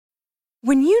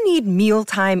When you need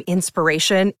mealtime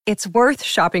inspiration, it's worth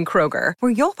shopping Kroger,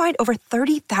 where you'll find over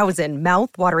 30,000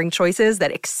 mouth-watering choices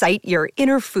that excite your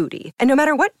inner foodie. And no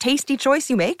matter what tasty choice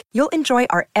you make, you'll enjoy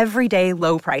our everyday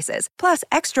low prices, plus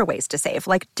extra ways to save,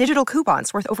 like digital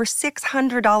coupons worth over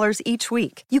 $600 each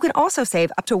week. You can also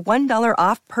save up to $1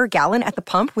 off per gallon at the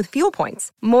pump with fuel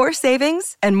points. More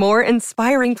savings and more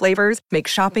inspiring flavors make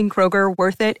shopping Kroger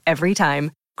worth it every time.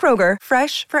 Kroger,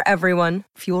 fresh for everyone.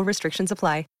 Fuel restrictions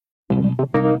apply.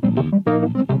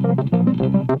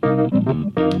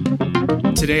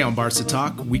 Today on Barca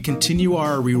Talk, we continue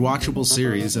our rewatchable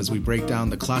series as we break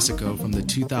down the Clásico from the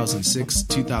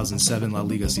 2006-2007 La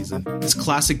Liga season. This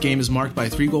classic game is marked by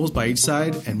 3 goals by each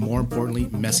side, and more importantly,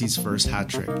 Messi's first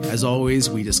hat-trick. As always,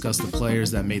 we discuss the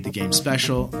players that made the game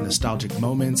special, nostalgic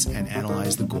moments, and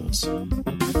analyze the goals.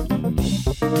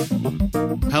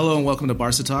 Hello and welcome to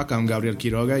Barca Talk. I'm Gabriel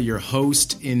Quiroga, your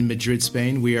host in Madrid,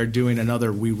 Spain. We are doing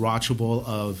another rewatchable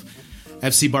of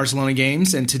FC Barcelona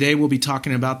games, and today we'll be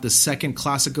talking about the second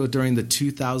Clásico during the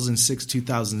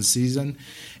 2006-2000 season.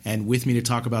 And with me to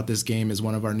talk about this game is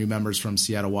one of our new members from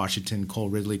Seattle, Washington, Cole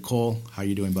Ridley. Cole, how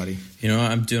you doing, buddy? You know,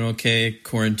 I'm doing okay.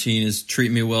 Quarantine is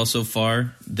treating me well so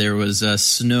far. There was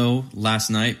snow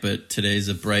last night, but today's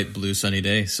a bright blue sunny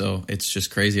day, so it's just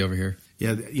crazy over here.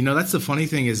 Yeah, you know, that's the funny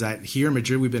thing is that here in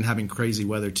Madrid we've been having crazy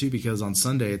weather too, because on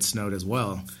Sunday it snowed as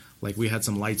well. Like we had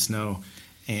some light snow.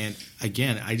 And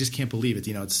again, I just can't believe it.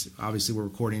 You know, it's obviously we're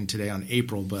recording today on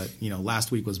April, but you know, last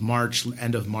week was March,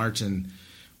 end of March, and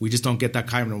we just don't get that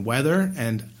kind of weather.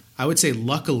 And I would say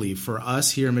luckily for us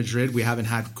here in Madrid, we haven't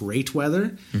had great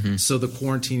weather. Mm-hmm. So the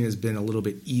quarantine has been a little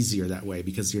bit easier that way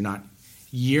because you're not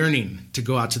yearning to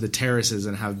go out to the terraces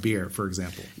and have beer, for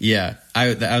example. Yeah,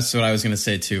 that's what I was going to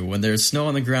say too. When there's snow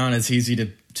on the ground, it's easy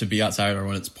to be outside, or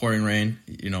when it's pouring rain,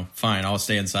 you know, fine, I'll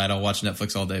stay inside, I'll watch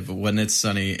Netflix all day. But when it's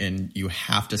sunny and you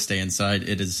have to stay inside,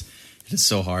 it is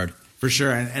so hard. For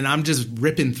sure, and I'm just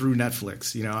ripping through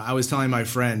Netflix. You know, I was telling my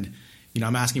friend, you know,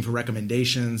 I'm asking for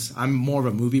recommendations. I'm more of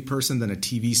a movie person than a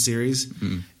TV series.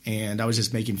 Mm-hmm. And I was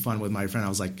just making fun with my friend. I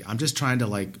was like, I'm just trying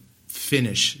to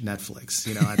finish Netflix,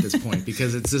 you know, at this point,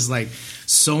 because it's just like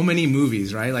so many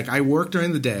movies, right? Like I work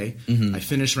during the day, mm-hmm. I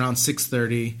finish around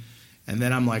 6:30, and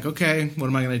then I'm like, okay, what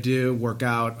am I going to do? Work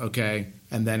out, okay,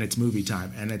 and then it's movie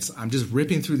time, and I'm just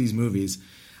ripping through these movies.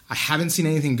 I haven't seen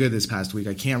anything good this past week.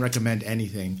 I can't recommend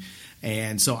anything,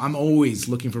 and so I'm always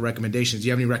looking for recommendations. Do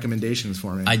you have any recommendations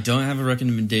for me? I don't have a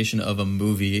recommendation of a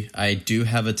movie. I do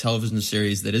have a television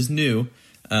series that is new.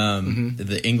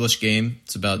 The English Game.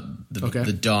 It's about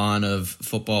the dawn of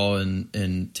football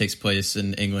and takes place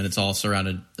in England. It's all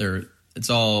it's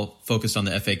all focused on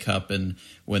the FA Cup and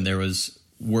when there was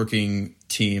working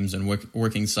teams and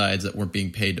working sides that weren't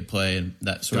being paid to play and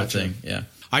that sort of thing. Yeah.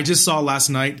 I just saw last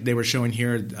night they were showing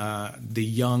here the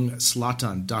young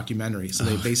Zlatan documentary. So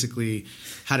they basically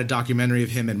had a documentary of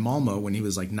him in Malmo when he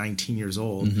was like 19 years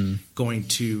old, mm-hmm. going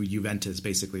to Juventus,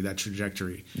 basically that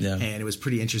trajectory. Yeah. And it was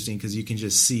pretty interesting because you can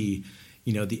just see,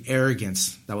 you know, the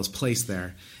arrogance that was placed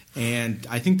there. And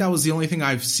I think that was the only thing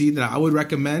I've seen that I would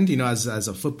recommend, you know, as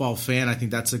a football fan. I think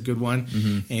that's a good one.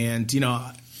 Mm-hmm. And, you know,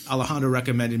 Alejandro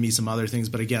recommended me some other things,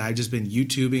 but again, I've just been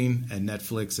YouTubing and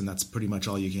Netflix, and that's pretty much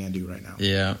all you can do right now.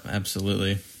 Yeah,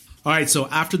 absolutely. All right, so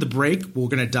after the break, we're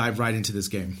going to dive right into this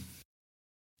game.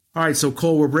 All right, so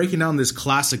Cole, we're breaking down this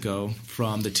Clásico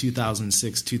from the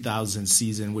 2006-2000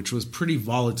 season, which was pretty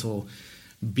volatile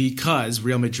because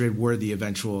Real Madrid were the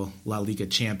eventual La Liga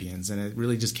champions, and it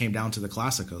really just came down to the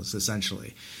Clásicos,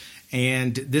 essentially.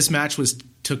 And this match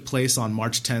took place on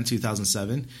March 10,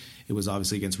 2007. It was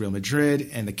obviously against Real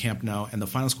Madrid and the Camp Nou, and the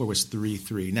final score was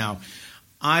 3-3. Now,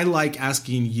 I like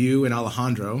asking you and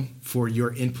Alejandro for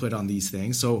your input on these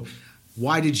things. So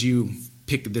why did you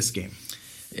pick this game?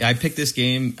 I picked this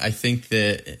game, I think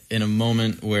that in a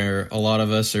moment where a lot of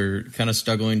us are kind of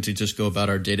struggling to just go about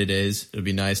our day-to-days, it would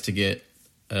be nice to get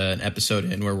an episode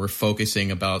in where we're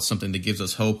focusing about something that gives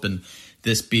us hope. And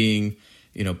this being,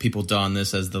 you know, people don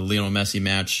this as the Lionel Messi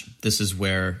match. This is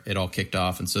where it all kicked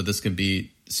off. And so this could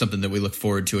be something that we look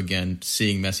forward to again,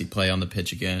 seeing Messi play on the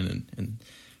pitch again and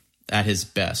at his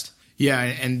best. Yeah,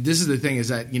 and this is the thing is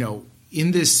that, you know,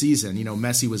 in this season, you know,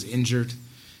 Messi was injured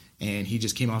and he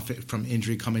just came off from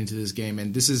injury coming into this game.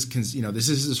 And this is, you know, this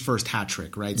is his first hat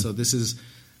trick, right? Mm-hmm. So this is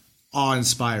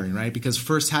awe-inspiring, right? Because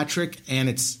first hat trick and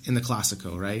it's in the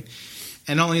Clásico, right?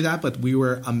 And not only that, but we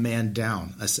were a man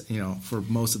down, you know, for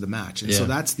most of the match. And so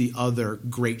that's the other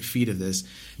great feat of this.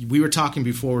 We were talking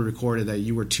before we recorded that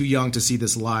you were too young to see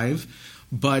this live.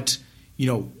 But, you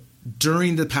know,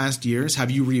 during the past years,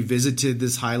 have you revisited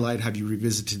this highlight? Have you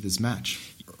revisited this match?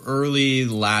 Early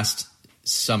last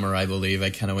summer, I believe, I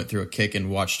kind of went through a kick and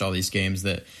watched all these games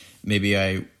that maybe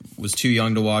I was too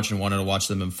young to watch and wanted to watch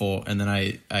them in full. And then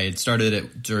I had started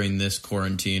it during this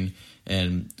quarantine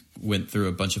and went through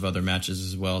a bunch of other matches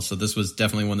as well. So this was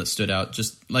definitely one that stood out.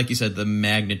 Just like you said, the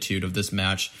magnitude of this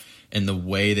match and the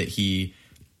way that he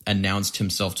announced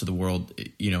himself to the world,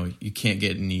 you can't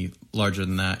get any larger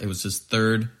than that. It was his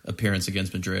third appearance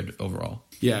against Madrid overall.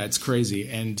 Yeah, it's crazy.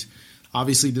 And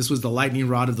obviously this was the lightning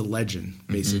rod of the legend,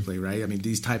 basically, right? I mean,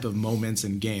 these type of moments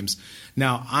in games.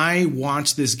 Now, I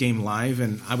watched this game live,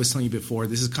 and I was telling you before,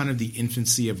 this is kind of the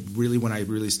infancy of really when I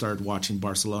really started watching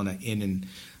Barcelona in and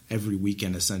every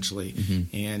weekend, essentially.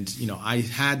 And, I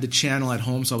had the channel at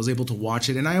home, so I was able to watch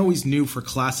it. And I always knew for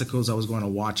Clásicos I was going to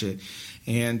watch it.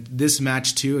 And this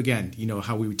match, too, again,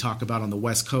 how we talk about on the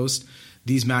West Coast,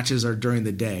 these matches are during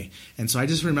the day. And so I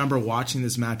just remember watching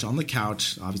this match on the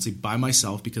couch, obviously by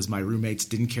myself because my roommates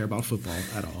didn't care about football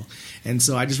at all. And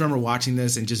so I just remember watching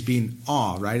this and just being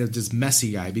awe, right, of this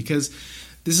Messi guy, because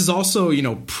this is also,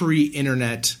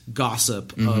 pre-internet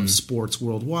gossip of sports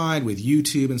worldwide with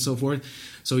YouTube and so forth.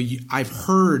 So I've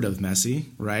heard of Messi,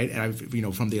 right? And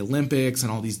I've, from the Olympics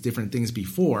and all these different things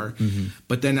before.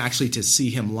 But then actually to see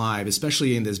him live,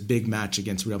 especially in this big match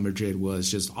against Real Madrid, was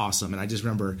just awesome. And I just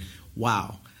remember,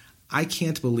 wow, I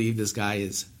can't believe this guy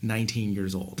is 19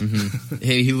 years old.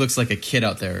 Hey, he looks like a kid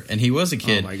out there, and he was a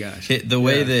kid. Oh my gosh! The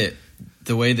way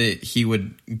that he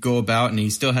would go about, and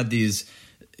he still had these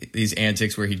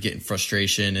antics where he'd get in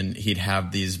frustration, and he'd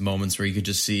have these moments where you could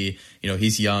just see,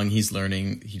 he's young, he's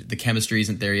learning, the chemistry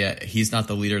isn't there yet, he's not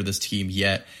the leader of this team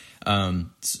yet.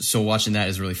 So watching that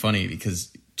is really funny because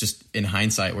just in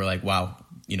hindsight, we're like, wow,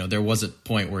 there was a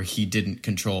point where he didn't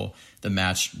control the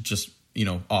match just,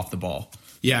 off the ball.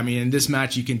 Yeah, I mean, in this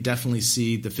match, you can definitely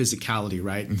see the physicality,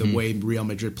 right? The way Real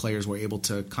Madrid players were able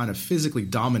to kind of physically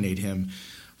dominate him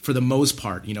for the most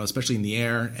part, especially in the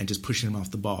air and just pushing him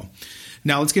off the ball.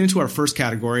 Now, let's get into our first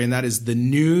category, and that is the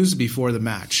news before the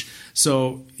match.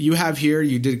 So you have here,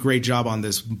 you did a great job on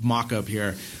this mock-up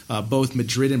here. Both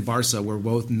Madrid and Barca were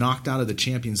both knocked out of the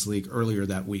Champions League earlier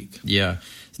that week. Yeah,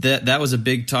 that was a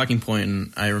big talking point,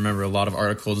 and I remember a lot of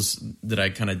articles that I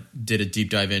kind of did a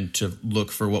deep dive in to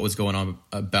look for what was going on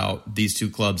about these two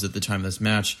clubs at the time of this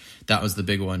match. That was the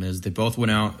big one, is they both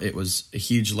went out. It was a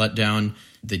huge letdown.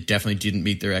 They definitely didn't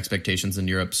meet their expectations in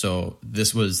Europe, so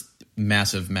this was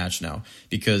massive match now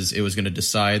because it was going to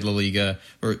decide La Liga,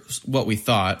 or what we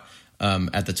thought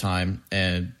at the time.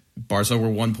 And Barca were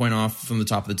 1 point off from the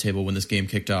top of the table when this game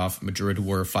kicked off. Madrid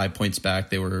were 5 points back.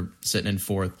 They were sitting in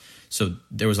fourth. So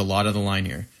there was a lot on the line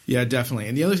here. Yeah, definitely.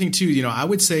 And the other thing too, I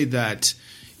would say that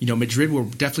Madrid were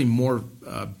definitely more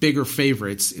bigger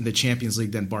favorites in the Champions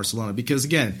League than Barcelona because,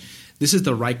 again, this is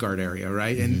the Rijkaard area,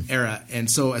 right? And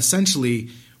so essentially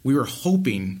we were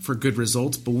hoping for good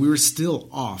results, but we were still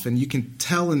off. And you can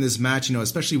tell in this match,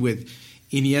 especially with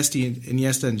Iniesta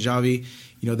and Xavi,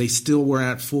 they still were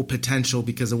at full potential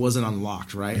because it wasn't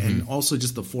unlocked, right? And also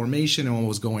just the formation and what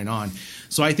was going on.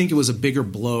 So I think it was a bigger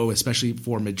blow, especially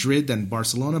for Madrid than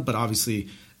Barcelona, but obviously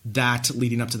that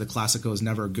leading up to the Clásico is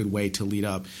never a good way to lead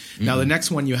up. Now, the next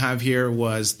one you have here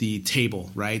was the table,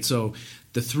 right? So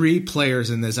the three players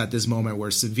in this at this moment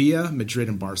were Sevilla, Madrid,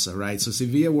 and Barca, right? So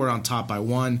Sevilla were on top by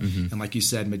 1, and like you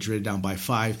said, Madrid down by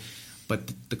 5.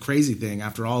 But the crazy thing,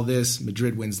 after all this,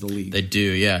 Madrid wins the league. They do,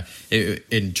 yeah.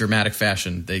 In dramatic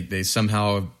fashion. They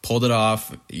somehow pulled it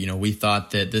off. We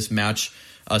thought that this match,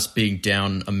 us being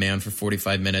down a man for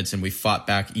 45 minutes, and we fought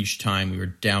back each time. We were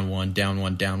down 1, down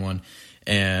 1, down 1.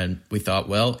 And we thought,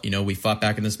 well, we fought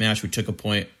back in this match. We took a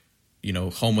point,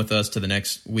 home with us to the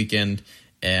next weekend,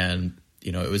 and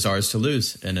it was ours to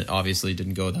lose, and it obviously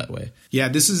didn't go that way. Yeah,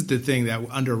 this is the thing that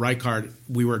under Rijkaard,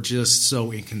 we were just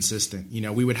so inconsistent.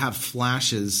 We would have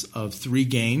flashes of 3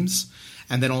 games,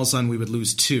 and then all of a sudden we would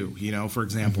lose 2, for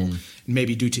example,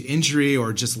 maybe due to injury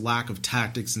or just lack of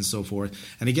tactics and so forth.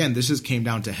 And again, this just came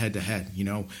down to head-to-head.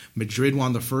 Madrid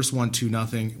won the first one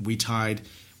 2-0. We tied.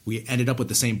 We ended up with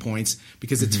the same points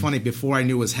because it's funny. Before I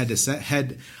knew it was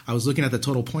head-to-head, I was looking at the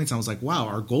total points. And I was like, wow,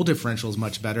 our goal differential is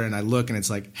much better. And I look and it's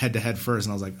like head-to-head first.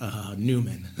 And I was like,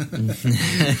 Newman.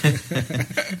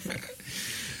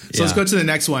 So let's go to the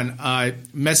next one.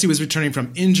 Messi was returning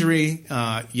from injury.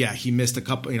 He missed a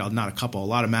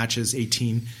lot of matches,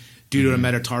 18, due to a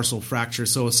metatarsal fracture.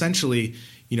 So essentially,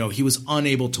 he was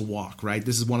unable to walk, right?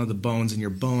 This is one of the bones in your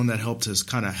bone that help to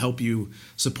kind of help you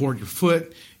support your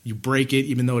foot. You break it,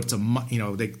 even though it's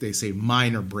they say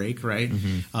minor break, right?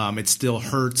 It still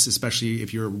hurts, especially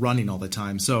if you're running all the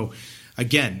time. So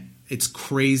again, it's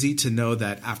crazy to know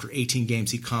that after 18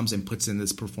 games, he comes and puts in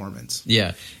this performance.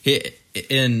 Yeah.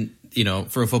 And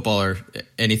for a footballer,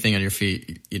 anything on your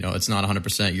feet, it's not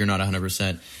 100%. You're not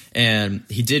 100%. And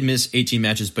he did miss 18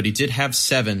 matches, but he did have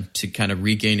 7 to kind of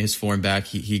regain his form back.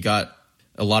 He got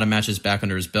a lot of matches back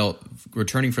under his belt,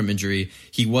 returning from injury.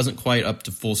 He wasn't quite up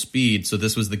to full speed, so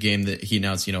this was the game that he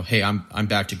announced, hey, I'm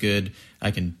back to good.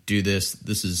 I can do this.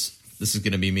 This is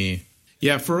going to be me.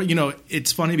 Yeah,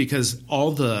 it's funny because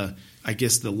all the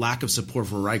lack of support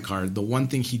for Rijkaard, the one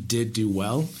thing he did do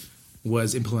well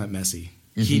was implement Messi.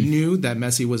 Mm-hmm. He knew that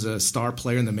Messi was a star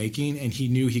player in the making, and he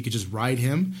knew he could just ride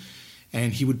him,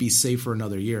 and he would be safe for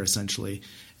another year, essentially.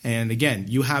 And again,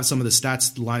 you have some of the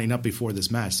stats lining up before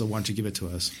this match, so why don't you give it to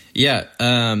us? Yeah,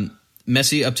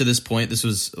 Messi, up to this point, this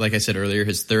was, like I said earlier,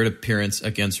 his 3rd appearance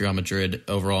against Real Madrid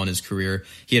overall in his career.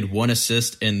 He had 1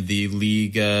 assist in the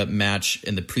Liga match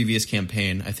in the previous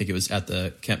campaign. I think it was at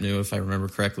the Camp Nou, if I remember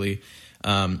correctly.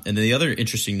 And then the other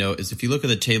interesting note is if you look at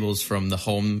the tables from the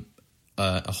home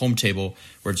table,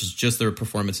 where it's just their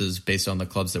performances based on the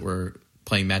clubs that were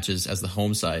playing matches as the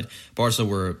home side, Barca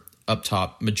were up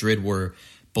top. Madrid were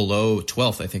below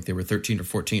 12th. I think they were 13th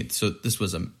or 14th. So this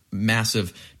was a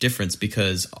massive difference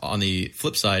because on the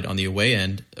flip side, on the away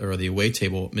end or the away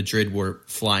table, Madrid were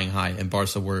flying high and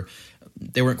Barca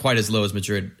they weren't quite as low as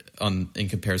Madrid in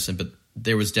comparison, but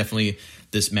there was definitely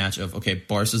this match of, okay,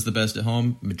 Barca's the best at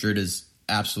home. Madrid is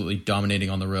absolutely dominating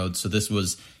on the road. So this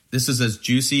is as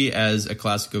juicy as a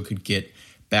Clásico could get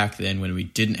back then when we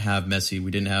didn't have Messi.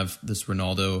 We didn't have this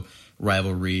Ronaldo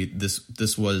rivalry.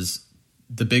 This was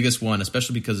the biggest one,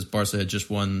 especially because Barca had just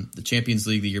won the Champions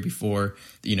League the year before.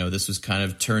 This was kind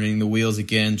of turning the wheels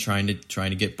again, trying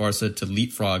to get Barca to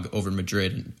leapfrog over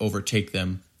Madrid and overtake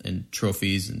them in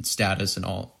trophies and status and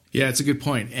all. Yeah, it's a good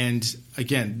point. And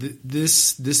again,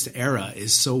 this era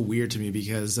is so weird to me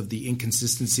because of the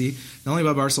inconsistency, not only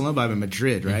by Barcelona, but by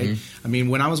Madrid, right? Mm-hmm. I mean,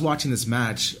 when I was watching this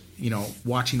match,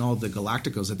 watching all the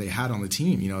Galacticos that they had on the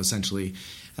team, essentially,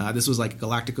 this was like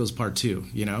Galacticos Part 2,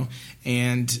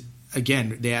 and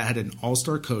again, they had an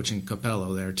all-star coach in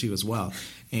Capello there too as well.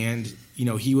 And,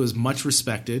 he was much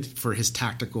respected for his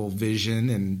tactical vision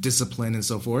and discipline and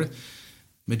so forth.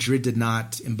 Madrid did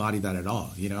not embody that at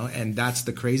all, and that's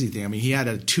the crazy thing. I mean, he had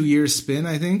a 2-year spin,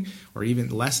 I think, or even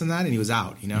less than that, and he was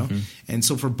out, Mm-hmm. And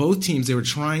so for both teams, they were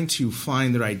trying to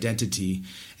find their identity,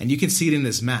 and you can see it in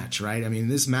this match, right? I mean,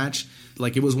 this match,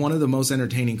 it was one of the most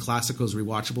entertaining Clásicos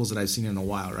rewatchables that I've seen in a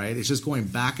while, right? It's just going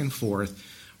back and forth.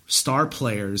 Star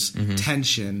players, mm-hmm.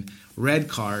 tension, red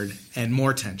card, and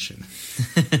more tension.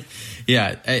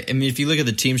 Yeah, I mean, if you look at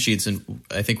the team sheets, and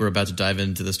I think we're about to dive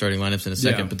into the starting lineups in a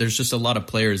second, but there's just a lot of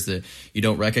players that you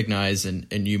don't recognize, and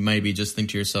you maybe just think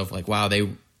to yourself, like, wow,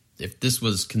 if this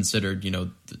was considered,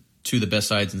 two of the best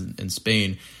sides in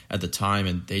Spain at the time,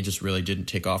 and they just really didn't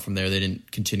take off from there. They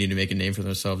didn't continue to make a name for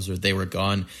themselves, or they were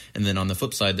gone. And then on the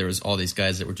flip side, there was all these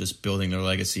guys that were just building their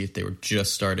legacy. They were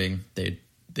just starting.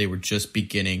 They were just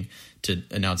beginning to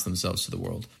announce themselves to the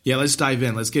world. Yeah, let's dive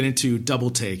in. Let's get into double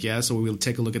take, So we'll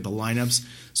take a look at the lineups.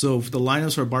 So for the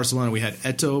lineups for Barcelona, we had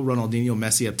Eto'o, Ronaldinho,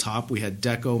 Messi up top. We had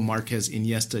Deco, Marquez,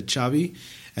 Iniesta, Xavi.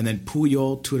 And then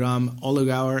Puyol, Thuram,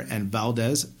 Olegaur, and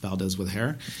Valdez with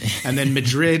hair. And then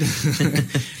Madrid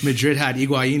had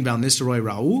Higuaín, Van Nistelrooy,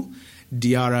 Raúl,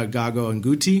 Diarra, Gago, and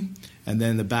Guti. And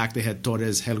then in the back, they had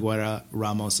Torres, Helguera,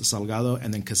 Ramos, Salgado,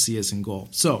 and then Casillas in goal.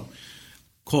 So,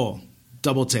 Cole,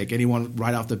 double take. Anyone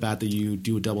right off the bat that you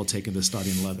do a double take in the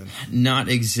starting 11? Not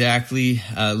exactly.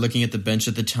 Looking at the bench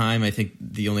at the time, I think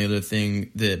the only other thing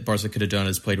that Barca could have done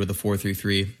is played with a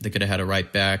 4-3-3. They could have had a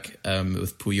right back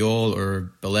with Puyol,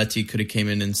 or Belletti could have came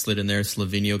in and slid in there.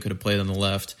 Slovenia could have played on the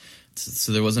left.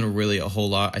 So there wasn't really a whole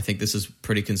lot. I think this is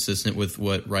pretty consistent with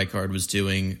what Rijkaard was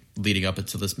doing leading up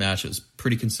until this match. It was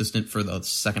pretty consistent for the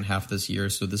second half of this year.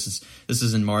 So this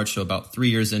is in March, so about 3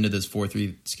 years into this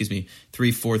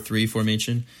 3-4-3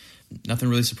 formation. Nothing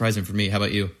really surprising for me. How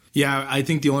about you? Yeah, I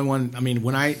think the only one,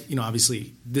 when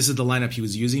obviously this is the lineup he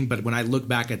was using, but when I look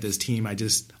back at this team, I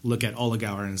just look at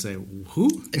Olegaur and say,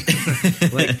 who?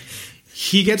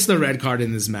 He gets the red card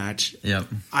in this match. Yep.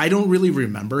 I don't really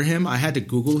remember him. I had to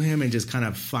Google him and just kind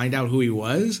of find out who he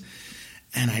was.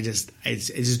 And it just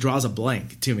draws a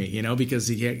blank to me, because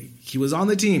he was on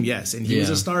the team, yes, and he was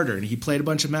a starter, and he played a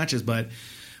bunch of matches. But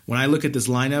when I look at this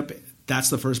lineup, that's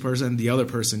the first person. The other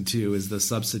person, too, is the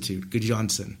substitute,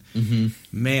 Gudjohnsen. Mm-hmm.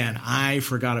 Man, I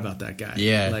forgot about that guy.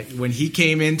 Yeah. When he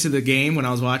came into the game, when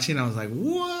I was watching, I was like,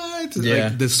 what? Yeah.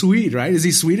 The Swede, right? Is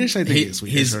he Swedish? I think he's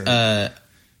Swedish. He's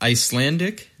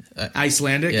Icelandic?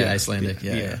 Icelandic? Yeah, Icelandic.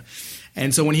 Yeah.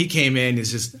 And so when he came in,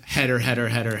 it's just header. We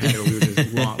were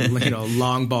just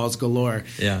long balls galore.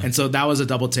 Yeah. And so that was a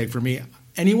double take for me.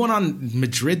 anyone on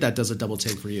Madrid that does a double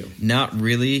take for you? Not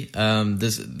really.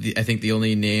 I think the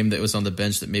only name that was on the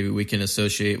bench that maybe we can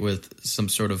associate with some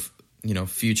sort of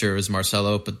future is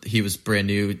Marcelo, but he was brand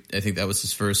new. I think that was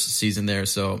his first season there,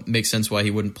 so it makes sense why he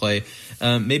wouldn't play.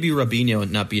 Maybe Robinho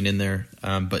not being in there,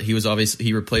 but he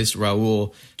replaced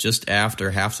Raul just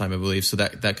after halftime, I believe. So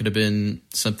that could have been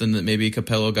something that maybe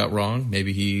Capello got wrong.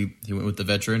 Maybe he went with the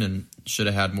veteran and should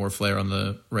have had more flair on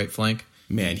the right flank.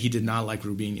 Man, he did not like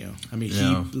Robinho. I mean,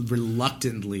 he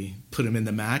reluctantly put him in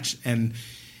the match, and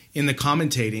in the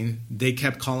commentating, they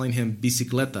kept calling him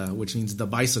bicicleta, which means the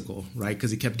bicycle, right? Because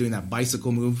he kept doing that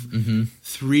bicycle move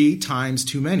 3 times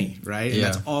too many, right? And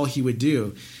that's all he would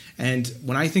do. And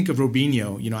when I think of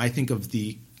Robinho, I think of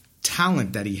the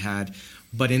talent that he had.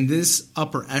 But in this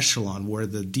upper echelon where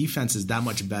the defense is that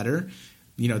much better,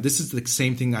 this is the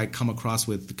same thing I come across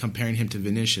with comparing him to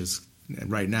Vinicius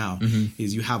right now,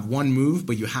 is you have one move,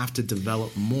 but you have to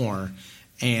develop more.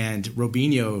 And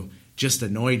Robinho just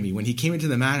annoyed me. When he came into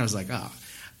the match, I was like, oh,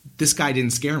 this guy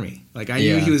didn't scare me. Like, I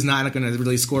knew he was not going to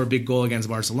really score a big goal against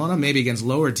Barcelona, maybe against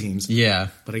lower teams. Yeah.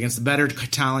 But against the better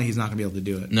talent, he's not going to be able to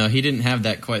do it. No, he didn't have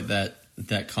that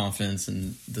confidence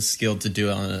and the skill to do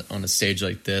it on a stage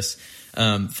like this.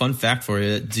 Fun fact for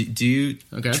you, do you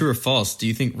true or false, do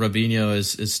you think Robinho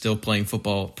is still playing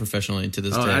football professionally to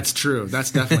this day? Oh, that's true.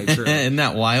 That's definitely true. Isn't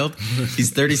that wild?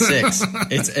 He's 36.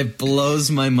 It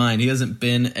blows my mind. He hasn't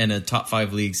been in a top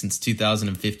 5 league since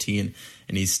 2015,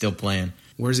 and he's still playing.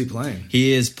 Where's he playing?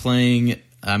 He is playing,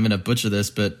 I'm going to butcher this,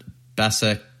 but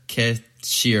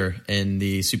Başakşehir in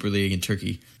the Super League in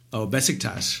Turkey. Oh,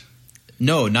 Besiktas.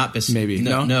 No, not Besiktas. Maybe.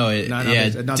 No,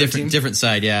 different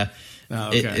side, yeah. Oh,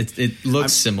 okay. It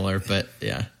looks similar, but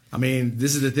yeah. I mean,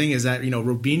 this is the thing is that,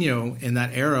 Robinho in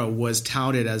that era was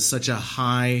touted as such a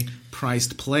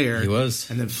high-priced player. He was.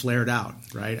 And then flared out,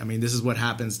 right? I mean, this is what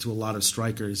happens to a lot of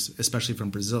strikers, especially from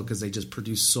Brazil, because they just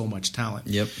produce so much talent.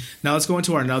 Yep. Now let's go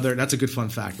into that's a good fun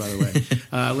fact, by the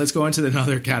way. Let's go into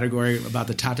another category about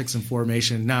the tactics and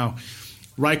formation. Now,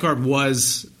 Rijkaard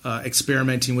was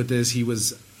experimenting with this. He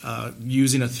was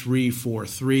using a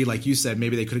 3-4-3. Like you said,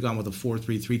 maybe they could have gone with a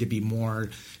 4-3-3 to be more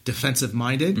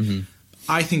defensive-minded. Mm-hmm.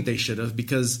 I think they should have,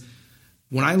 because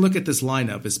when I look at this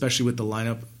lineup, especially with the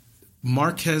lineup,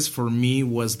 Marquez for me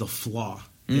was the flaw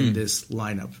in this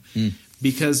lineup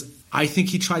because I think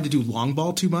he tried to do long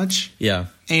ball too much. Yeah.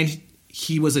 And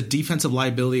he was a defensive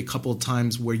liability a couple of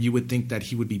times where you would think that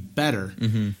he would be better.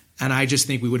 Mm-hmm. And I just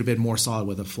think we would have been more solid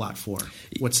with a flat 4.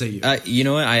 What say you? You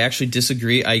know what? I actually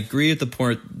disagree. I agree with the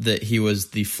point that he was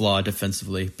the flaw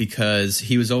defensively because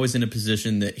he was always in a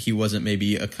position that he wasn't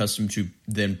maybe accustomed to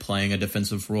then playing a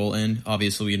defensive role in.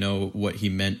 Obviously, we know what he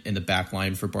meant in the back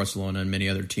line for Barcelona and many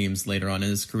other teams later on in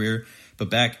his career. But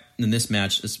back in this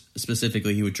match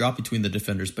specifically, he would drop between the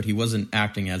defenders, but he wasn't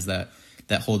acting as that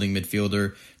holding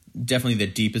midfielder, definitely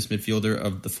the deepest midfielder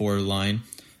of the forward line.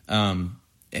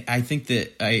 I think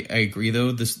that I agree,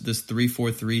 though. This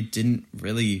 3-4-3 didn't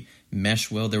really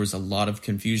mesh well. There was a lot of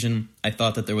confusion. I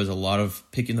thought that there was a lot of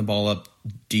picking the ball up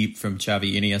deep from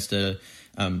Xavi, Iniesta,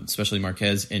 especially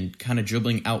Marquez, and kind of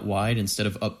dribbling out wide instead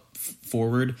of up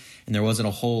forward. And there wasn't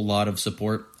a whole lot of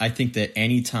support. I think that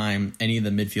any time any of the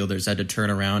midfielders had to turn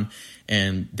around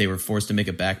and they were forced to make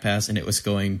a back pass and it was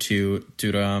going to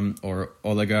Thuram or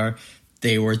Olegar,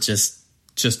 they were just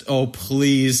oh,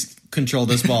 please control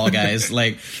this ball, guys.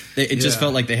 Like it just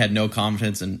felt like they had no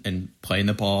confidence in playing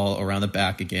the ball around the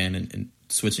back again and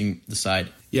switching the side.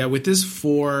 Yeah, with this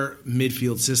 4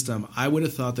 midfield system, I would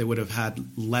have thought they would have had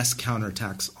less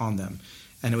counterattacks on them.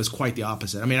 And it was quite the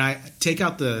opposite. I mean, I take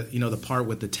out the part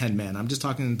with the 10 men. I'm just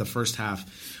talking the first half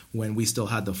when we still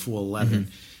had the full 11.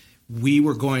 Mm-hmm. We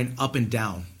were going up and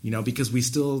down, because we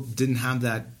still didn't have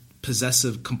that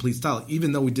possessive complete style,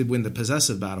 even though we did win the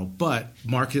possessive battle. But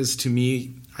Marquez, to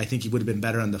me, I think he would have been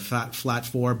better on the flat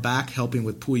 4 back, helping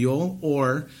with Puyol,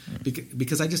 or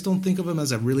because I just don't think of him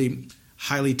as a really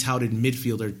highly touted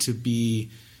midfielder to be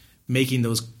making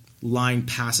those line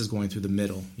passes going through the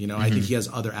middle. I think he has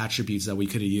other attributes that we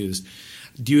could have used.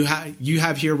 You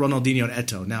have here Ronaldinho and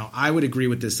Eto'o. Now, I would agree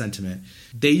with this sentiment.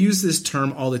 They use this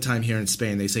term all the time here in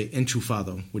Spain. They say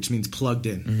enchufado, which means plugged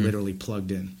in, literally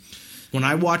plugged in. When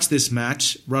I watch this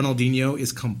match, Ronaldinho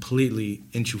is completely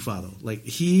enchufado. Like,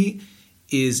 he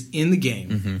is in the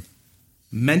game,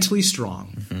 mentally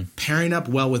strong, pairing up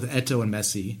well with Eto'o and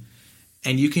Messi.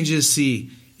 And you can just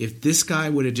see, if this guy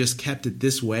would have just kept it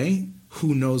this way,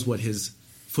 who knows what his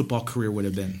football career would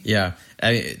have been. Yeah.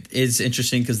 It's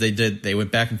interesting because they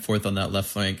went back and forth on that left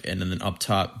flank and then up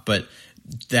top. But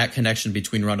that connection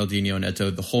between Ronaldinho and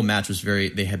Eto'o, the whole match was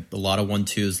they had a lot of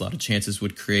 1-2s, a lot of chances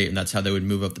would create, and that's how they would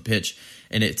move up the pitch.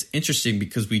 And it's interesting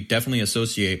because we definitely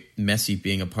associate Messi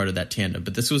being a part of that tandem.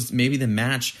 But this was maybe the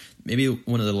match, maybe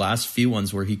one of the last few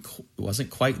ones where he wasn't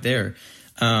quite there.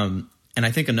 And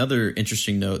I think another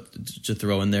interesting note to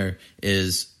throw in there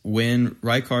is when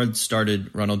Rijkaard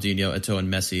started Ronaldinho, Eto'o, and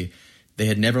Messi, they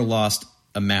had never lost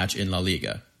a match in La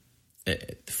Liga.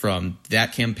 From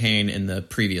that campaign and the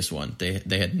previous one, they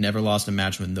had never lost a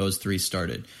match when those three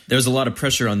started. There was a lot of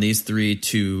pressure on these three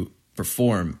to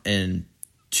perform and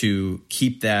to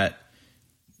keep that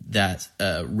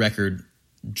record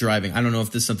driving. I don't know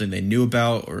if this is something they knew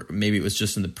about or maybe it was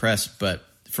just in the press, but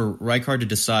for Rijkaard to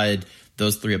decide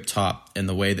those three up top and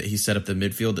the way that he set up the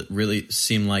midfield, it really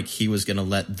seemed like he was going to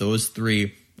let those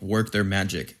three work their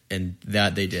magic, and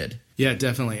that they did. Yeah,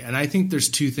 definitely. And I think there's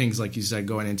two things, like you said,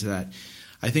 going into that.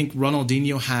 I think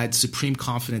Ronaldinho had supreme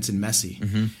confidence in Messi.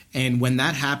 Mm-hmm. And when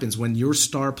that happens, when your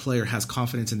star player has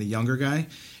confidence in the younger guy,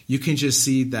 you can just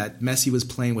see that Messi was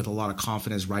playing with a lot of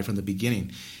confidence right from the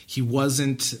beginning. He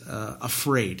wasn't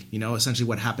afraid, essentially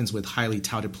what happens with highly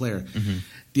touted player. Mm-hmm.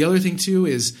 The other thing, too,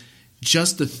 is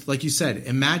just like you said,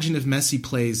 imagine if Messi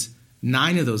plays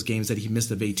 9 of those games that he missed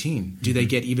of 18. Do they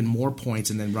get even more points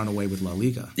and then run away with La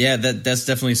Liga? Yeah, that's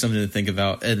definitely something to think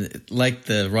about. And like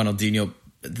the Ronaldinho,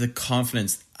 the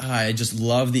confidence, I just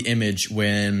love the image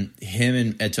when him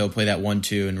and Eto'o play that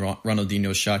 1-2 and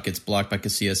Ronaldinho's shot gets blocked by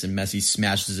Casillas and Messi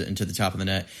smashes it into the top of the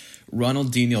net.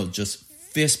 Ronaldinho just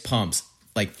fist pumps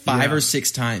like 5 or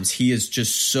 6 times. He is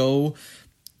just so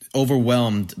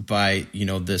overwhelmed by,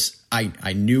 this.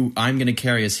 I knew I'm going to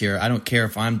carry us here. I don't care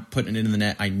if I'm putting it in the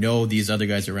net. I know these other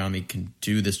guys around me can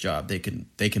do this job. They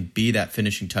can be that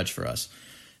finishing touch for us.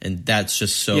 And that's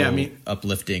just so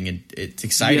uplifting and it's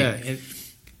exciting.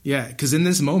 Yeah, because in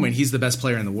this moment, he's the best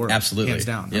player in the world. Absolutely. Hands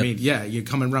down. Yep. You're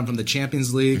coming around from the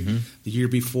Champions League the year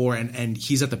before, and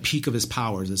he's at the peak of his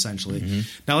powers, essentially. Mm-hmm.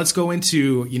 Now let's go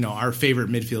into, our favorite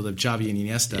midfield of Xavi and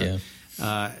Iniesta. Yeah.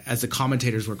 As the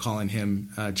commentators were calling him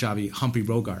Xavi Humphrey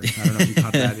Bogart. I don't know if you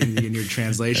caught that in your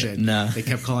translation. No. They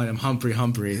kept calling him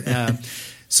Humphrey.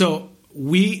 So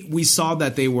we saw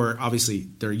that they were, obviously,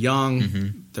 they're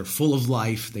young, they're full of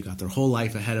life, they got their whole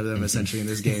life ahead of them, essentially, in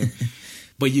this game.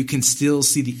 But you can still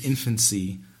see the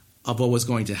infancy of what was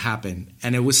going to happen.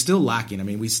 And it was still lacking. I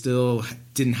mean, we still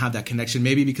didn't have that connection,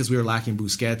 maybe because we were lacking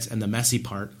Busquets and the Messi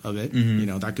part of it.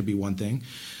 That could be one thing.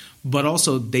 But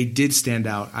also, they did stand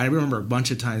out. I remember a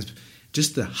bunch of times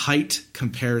just the height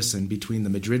comparison between the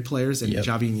Madrid players and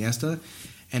Xavi and Iniesta,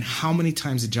 and how many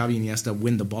times did Xavi and Iniesta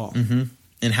win the ball? Mm-hmm.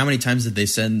 And how many times did they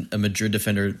send a Madrid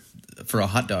defender for a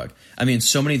hot dog? I mean,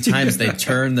 so many times they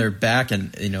turn their back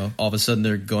and, all of a sudden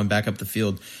they're going back up the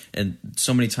field. And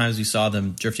so many times we saw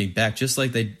them drifting back, just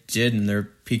like they did in their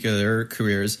peak of their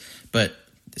careers. But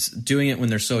doing it when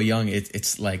they're so young,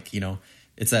 it's like,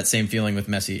 it's that same feeling with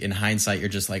Messi. In hindsight, you're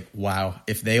just like, wow,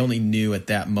 if they only knew at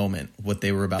that moment what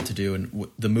they were about to do and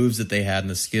the moves that they had and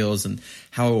the skills and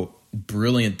how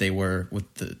brilliant they were with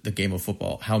the game of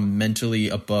football, how mentally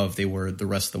above they were the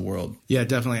rest of the world. Yeah,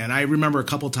 definitely. And I remember a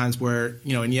couple times where,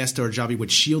 Iniesta or Xavi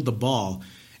would shield the ball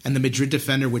and the Madrid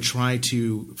defender would try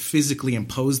to physically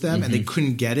impose them and they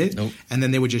couldn't get it. Nope. And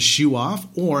then they would just shoo off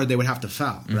or they would have to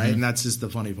foul, right? And that's just the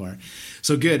funny part.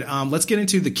 So good. Let's get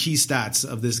into the key stats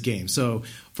of this game. So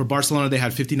for Barcelona, they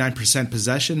had 59%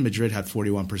 possession. Madrid had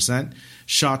 41%.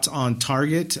 Shots on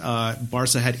target.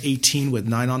 Barca had 18 with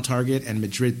 9 on target and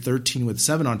Madrid 13 with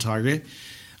 7 on target.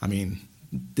 I mean,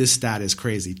 this stat is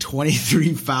crazy.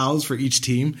 23 fouls for each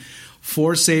team.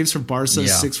 4 saves for Barca,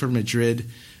 6 for Madrid.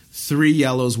 3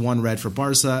 yellows, 1 red for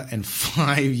Barca, and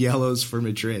 5 yellows for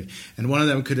Madrid. And one of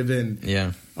them could have been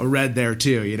a red there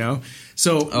too,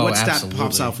 So what stat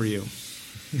pops out for you?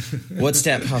 What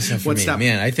stat pops out for me?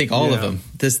 Man, I think all of them.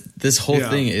 This whole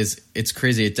thing it's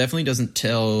crazy. It definitely doesn't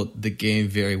tell the game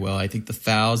very well. I think the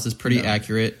fouls is pretty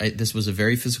accurate. This was a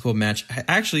very physical match.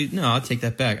 Actually, no, I'll take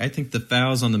that back. I think the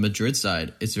fouls on the Madrid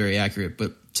side is very accurate.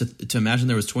 But to imagine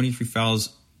there was 23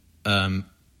 fouls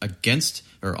against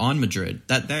or on Madrid,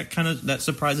 that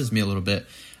surprises me a little bit.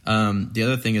 The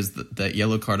other thing is that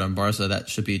yellow card on Barca, that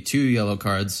should be 2 yellow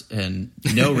cards and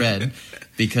no red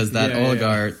because that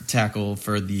Oligar tackle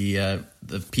for the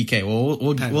PK. Well,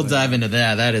 we'll dive into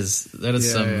that. That is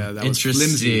some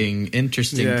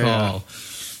interesting call.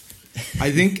 I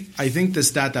think the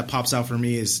stat that pops out for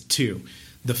me is 2.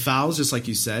 The fouls, just like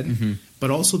you said,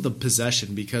 but also the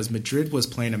possession, because Madrid was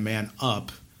playing a man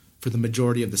up for the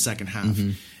majority of the second half.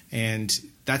 And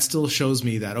that still shows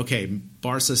me that, okay,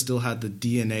 Barca still had the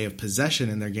DNA of possession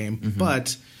in their game,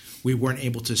 but we weren't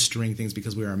able to string things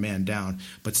because we were a man down.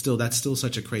 But still, that's still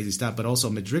such a crazy stat. But also,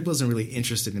 Madrid wasn't really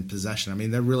interested in possession. I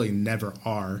mean, they really never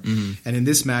are. Mm-hmm. And in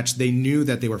this match, they knew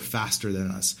that they were faster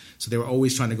than us. So they were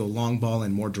always trying to go long ball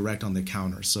and more direct on the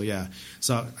counters. So, yeah.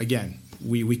 So, again,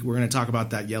 we're going to talk about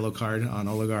that yellow card on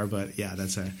Oligar. But, yeah,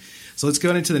 that's it. So let's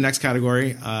go into the next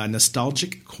category,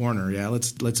 nostalgic corner. Yeah,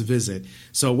 let's visit.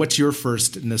 So what's your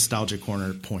first nostalgic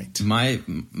corner point? My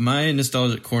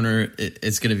nostalgic corner,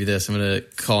 it's going to be this. I'm going to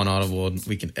call an audible, and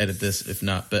we can edit this if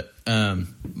not. But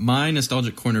my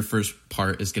nostalgic corner first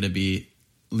part is going to be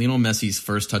Lionel Messi's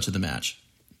first touch of the match.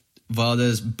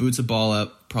 Valdez boots a ball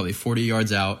up, probably 40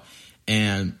 yards out,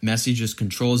 and Messi just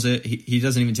controls it. He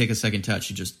doesn't even take a second touch.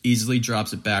 He just easily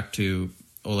drops it back to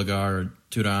Oligar or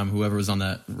Thuram, whoever was on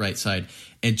that right side.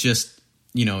 And just,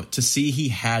 to see he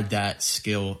had that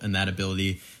skill and that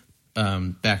ability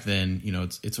back then,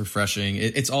 it's refreshing.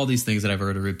 It's all these things that I've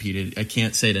already repeated. I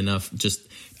can't say it enough. Just,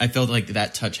 I felt like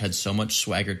that touch had so much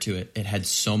swagger to it. It had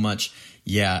so much,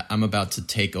 I'm about to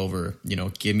take over,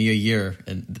 give me a year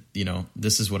and,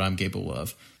 this is what I'm capable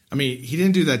of. I mean, he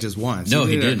didn't do that just once. No,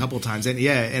 he did didn't. A couple of times.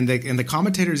 And the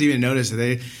commentators even noticed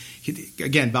that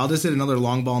again, Valdez did another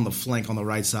long ball on the flank on the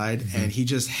right side, mm-hmm. and he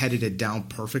just headed it down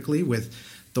perfectly with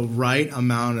the right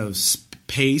amount of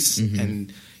pace mm-hmm.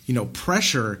 and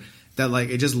pressure that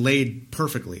it just laid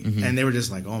perfectly. Mm-hmm. And they were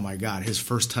just like, "Oh my God, his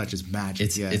first touch is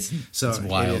magic." It's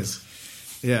wild. It is.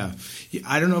 Yeah,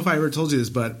 I don't know if I ever told you this,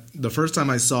 but the first time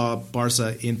I saw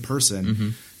Barca in person,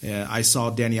 mm-hmm. I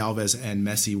saw Dani Alves and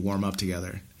Messi warm up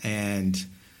together, and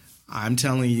I'm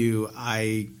telling you,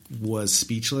 I was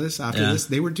speechless after this.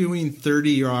 They were doing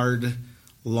 30-yard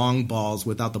long balls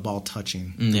without the ball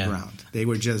touching the ground. They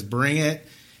would just bring it,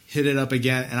 hit it up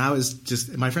again, and I was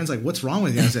just – my friend's like, what's wrong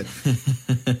with you? I said,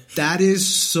 that is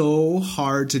so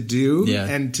hard to do,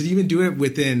 and to even do it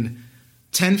within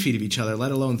 10 feet of each other,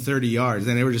 let alone 30 yards,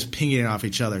 and they were just pinging it off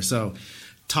each other. So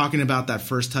talking about that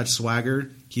first touch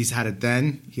swagger, he's had it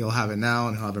then, he'll have it now,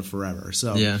 and he'll have it forever.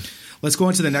 So let's go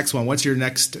into the next one. What's your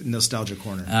next nostalgia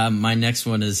corner? My next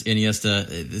one is Iniesta.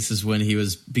 This is when he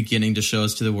was beginning to show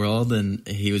us to the world, and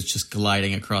he was just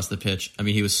gliding across the pitch. I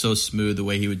mean, he was so smooth the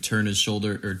way he would turn his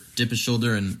shoulder or dip his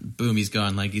shoulder, and boom, he's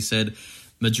gone. Like you said,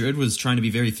 Madrid was trying to be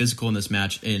very physical in this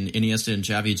match, and Iniesta and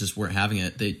Xavi just weren't having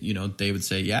it. They would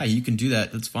say, "Yeah, you can do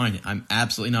that. That's fine. I'm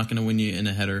absolutely not going to win you in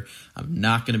a header. I'm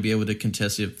not going to be able to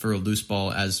contest it for a loose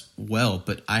ball as well.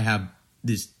 But I have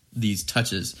these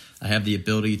touches. I have the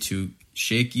ability to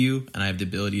shake you, and I have the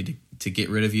ability to get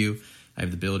rid of you. I have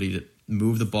the ability to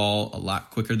move the ball a lot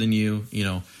quicker than you.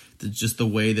 Just the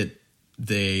way that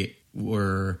they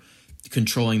were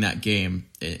controlling that game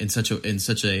in such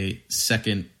a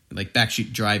second." Like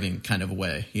backseat driving kind of a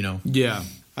way, Yeah,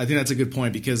 I think that's a good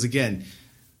point because, again,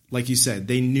 like you said,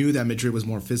 they knew that Madrid was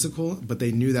more physical, but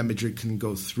they knew that Madrid couldn't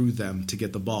go through them to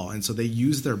get the ball. And so they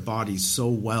used their bodies so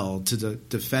well to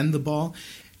defend the ball,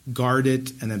 guard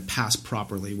it, and then pass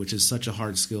properly, which is such a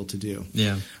hard skill to do.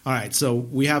 Yeah. All right, so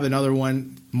we have another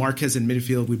one. Marquez in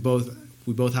midfield. We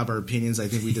both have our opinions. I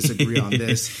think we disagree on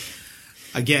this.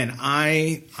 Again,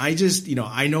 I just,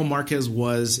 I know Marquez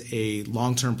was a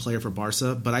long-term player for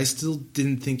Barca, but I still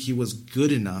didn't think he was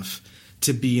good enough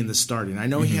to be in the starting. I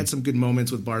know he had some good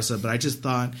moments with Barca, but I just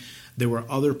thought there were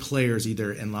other players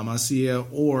either in La Masia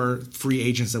or free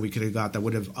agents that we could have got that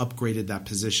would have upgraded that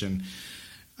position.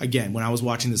 Again, when I was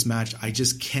watching this match, I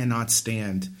just cannot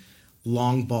stand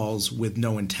long balls with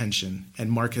no intention,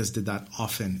 and Marquez did that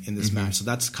often in this match. So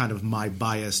that's kind of my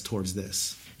bias towards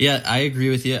this. Yeah, I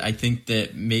agree with you. I think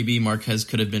that maybe Marquez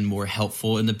could have been more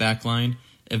helpful in the back line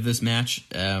of this match.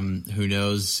 Who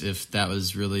knows if that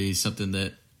was really something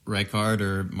that Rijkaard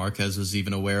or Marquez was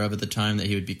even aware of at the time, that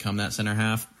he would become that center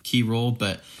half key role.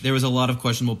 But there was a lot of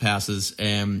questionable passes,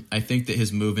 and I think that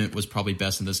his movement was probably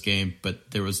best in this game,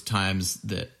 but there was times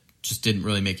that just didn't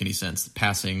really make any sense. The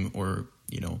passing or,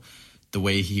 the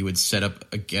way he would set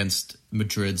up against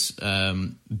Madrid's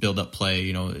build-up play,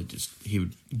 he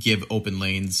would give open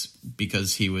lanes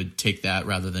because he would take that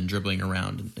rather than dribbling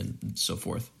around and so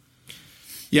forth.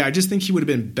 Yeah, I just think he would have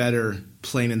been better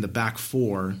playing in the back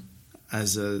four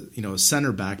as a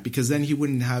center back, because then he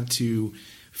wouldn't have to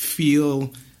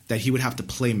feel that he would have to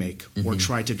play make or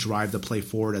try to drive the play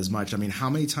forward as much. I mean, how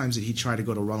many times did he try to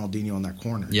go to Ronaldinho in that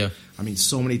corner? Yeah, I mean,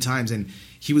 so many times, and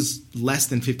he was less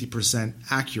than 50%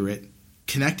 accurate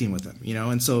connecting with him,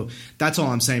 and so that's all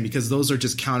I'm saying, because those are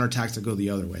just counterattacks that go the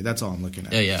other way. That's all I'm looking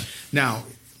at. Yeah. Now,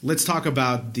 let's talk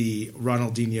about the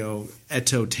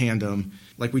Ronaldinho-Eto'o tandem.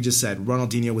 Like we just said,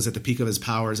 Ronaldinho was at the peak of his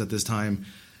powers at this time.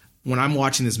 when I'm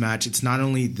watching this match, it's not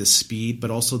only the speed, but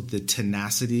also the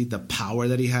tenacity, the power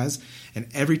that he has. And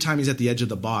every time he's at the edge of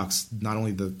the box, not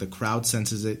only the crowd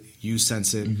senses it, you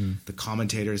sense it, the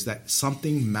commentators, that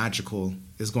something magical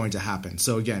is going to happen.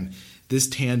 So again, this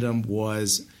tandem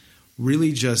was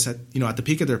really just at the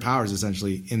peak of their powers,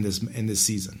 essentially, in this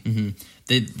season.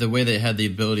 The way they had the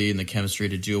ability and the chemistry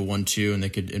to do a 1-2, and they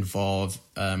could involve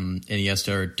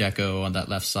Iniesta or Deco on that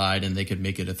left side, and they could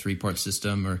make it a 3-part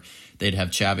system, or they'd have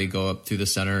Xavi go up through the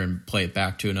center and play it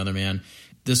back to another man.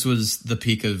 This was the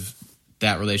peak of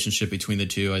that relationship between the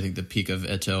two. I think the peak of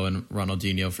Eto'o and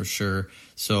Ronaldinho for sure.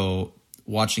 So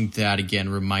watching that again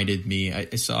reminded me,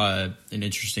 I saw an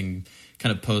interesting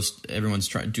kind of post. Everyone's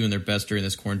doing their best during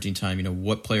this quarantine time.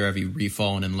 What player have you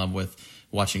re-fallen in love with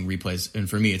watching replays? And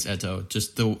for me, it's Eto'o.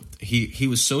 Just he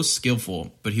was so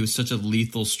skillful, but he was such a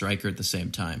lethal striker at the same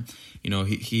time.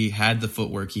 He had the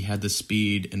footwork, he had the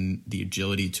speed and the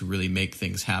agility to really make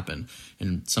things happen.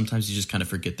 And sometimes you just kind of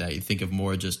forget that. You think of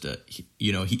more just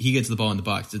he gets the ball in the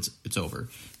box, it's over.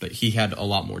 But he had a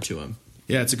lot more to him.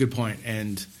 Yeah, it's a good point.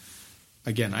 And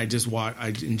again, I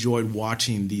enjoyed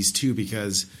watching these two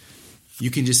because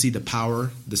you can just see the power,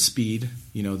 the speed,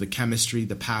 the chemistry,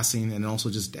 the passing, and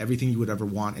also just everything you would ever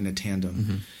want in a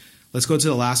tandem. Let's go to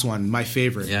the last one, my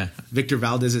favorite. Yeah. Victor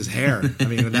Valdez's hair. I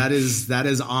mean, that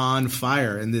is on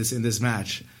fire in this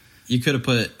match. You could have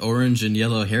put orange and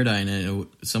yellow hair dye in it.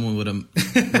 Someone would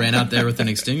have ran out there with an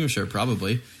extinguisher,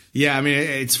 probably. Yeah, I mean,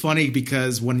 it's funny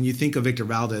because when you think of Victor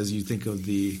Valdez, you think of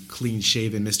the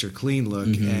clean-shaven Mr. Clean look,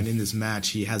 and in this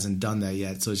match, he hasn't done that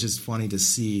yet. So it's just funny to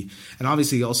see. And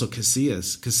obviously also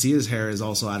Casillas. Casillas' hair is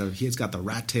also he's got the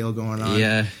rat tail going on.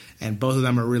 Yeah. And both of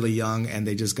them are really young, and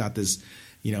they just got this,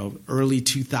 early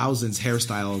 2000s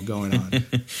hairstyle going on.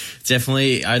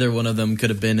 Definitely either one of them could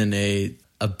have been in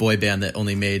a boy band that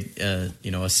only made,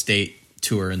 a state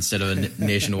tour instead of a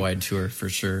nationwide tour for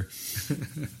sure.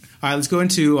 All right, let's go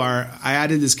into I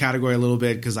added this category a little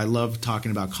bit because I love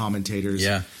talking about commentators.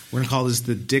 Yeah. We're going to call this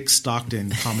the Dick Stockton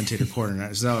Commentator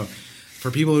Corner. So for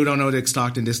people who don't know Dick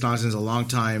Stockton is a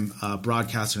longtime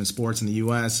broadcaster in sports in the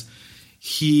U.S.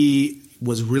 He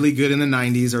was really good in the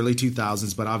 90s, early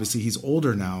 2000s, but obviously he's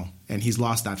older now, and he's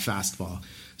lost that fastball.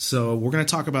 So we're going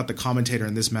to talk about the commentator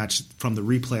in this match from the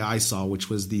replay I saw, which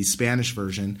was the Spanish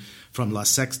version from La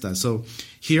Sexta. So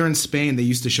here in Spain, they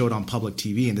used to show it on public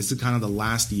TV, and this is kind of the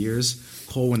last years,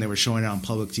 Cole, when they were showing it on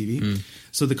public TV.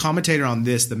 So the commentator on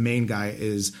this, the main guy,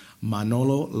 is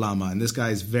Manolo Lama, and this guy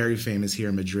is very famous here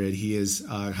in Madrid. He has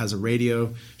a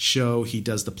radio show. He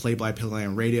does the play-by-play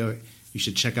on radio. You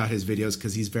should check out his videos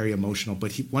because he's very emotional.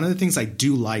 But one of the things I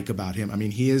do like about him, I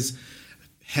mean, he is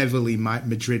heavily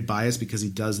Madrid biased because he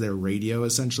does their radio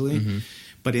essentially.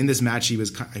 But in this match, he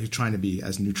was trying to be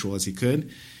as neutral as he could.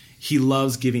 He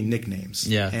loves giving nicknames.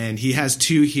 Yeah. And he has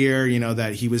two here,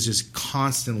 that he was just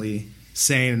constantly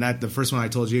saying. And that the first one I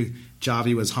told you,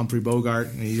 Xavi, was Humphrey Bogart.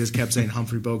 And he just kept saying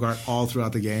Humphrey Bogart all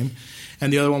throughout the game.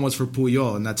 And the other one was for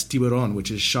Puyol, and that's Tiburon,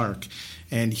 which is shark.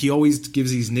 And he always gives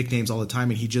these nicknames all the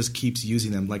time, and he just keeps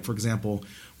using them. Like, for example,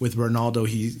 with Ronaldo,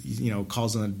 he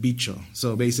calls him Bicho.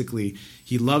 So basically,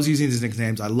 he loves using his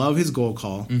nicknames. I love his goal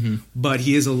call, but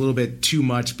he is a little bit too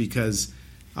much because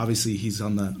obviously he's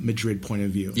on the Madrid point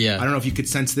of view. Yeah. I don't know if you could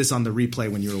sense this on the replay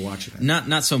when you were watching it.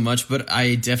 Not so much, but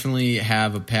I definitely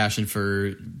have a passion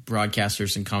for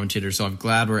broadcasters and commentators, so I'm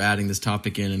glad we're adding this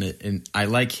topic in. And I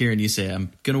like hearing you say,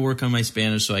 I'm going to work on my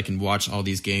Spanish so I can watch all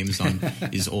these games on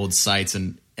these old sites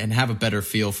and have a better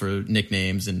feel for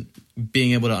nicknames and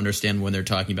being able to understand when they're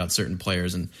talking about certain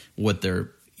players and what they're,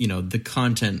 the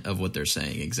content of what they're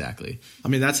saying exactly. I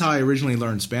mean, that's how I originally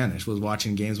learned Spanish, was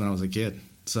watching games when I was a kid.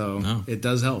 So It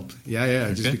does help. Yeah.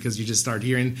 Okay. Just because you just start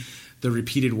hearing the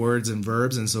repeated words and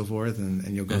verbs and so forth,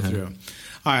 and you'll go through.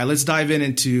 All right, let's dive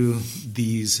into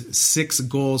these 6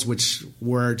 goals, which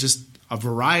were just a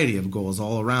variety of goals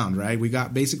all around, right? We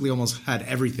got basically almost had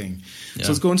everything. Yeah. So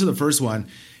let's go into the first one.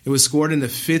 It was scored in the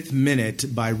 5th minute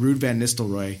by Ruud van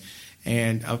Nistelrooy.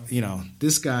 And,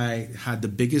 this guy had the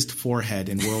biggest forehead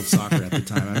in world soccer at the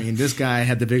time. I mean, this guy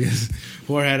had the biggest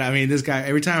forehead. I mean, this guy,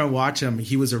 every time I watch him,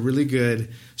 he was a really good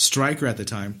striker at the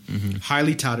time,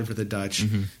 highly touted for the Dutch,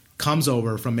 comes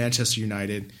over from Manchester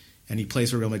United, and he plays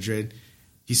for Real Madrid.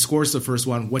 He scores the first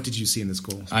one. What did you see in this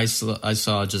goal? I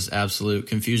saw just absolute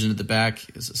confusion at the back.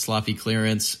 It's a sloppy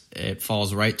clearance. It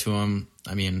falls right to him.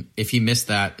 I mean, if he missed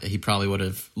that, he probably would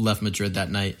have left Madrid that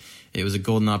night. It was a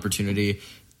golden opportunity.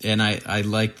 And I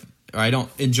don't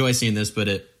enjoy seeing this, but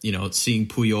seeing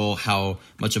Puyol, how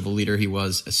much of a leader he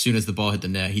was. As soon as the ball hit the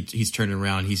net, he's turning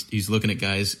around. He's looking at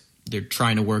guys. They're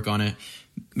trying to work on it.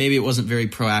 Maybe it wasn't very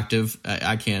proactive.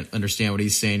 I can't understand what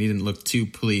he's saying. He didn't look too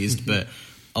pleased, but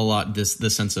a lot this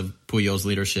sense of Puyol's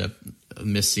leadership.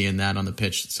 Miss seeing that on the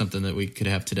pitch, something that we could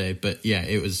have today. But yeah,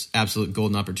 it was absolute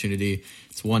golden opportunity.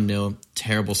 It's 1-0,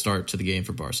 terrible start to the game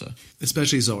for Barca.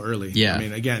 Especially so early. Yeah. I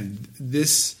mean, again,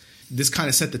 this kind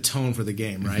of set the tone for the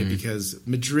game, right? Because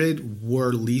Madrid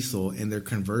were lethal in their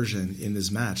conversion in this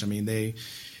match. I mean, they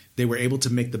were able to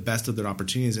make the best of their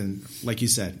opportunities. And like you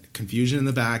said, confusion in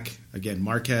the back. Again,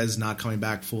 Marquez not coming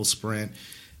back full sprint.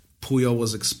 Puyol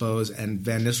was exposed, and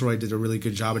Van Nistelrooy did a really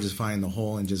good job of just finding the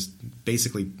hole and just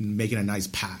basically making a nice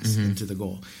pass into the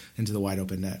goal, into the wide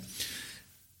open net.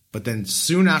 But then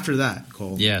soon after that,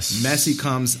 Cole, Messi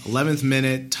comes, 11th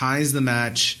minute, ties the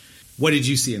match. What did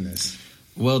you see in this?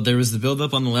 Well, there was the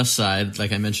build-up on the left side,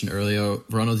 like I mentioned earlier.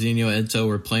 Ronaldinho and Eto'o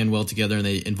were playing well together, and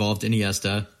they involved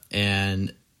Iniesta.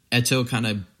 And Eto'o kind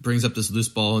of brings up this loose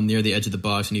ball near the edge of the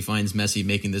box, and he finds Messi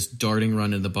making this darting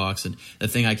run in the box. And the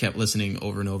thing I kept listening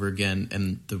over and over again,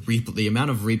 and the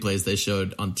amount of replays they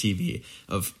showed on TV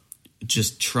of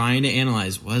just trying to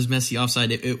analyze, was Messi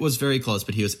offside? It was very close,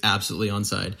 but he was absolutely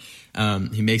onside.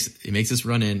 He makes this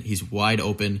run in. He's wide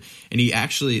open. And he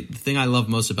actually, the thing I love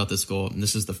most about this goal, and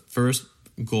this is the first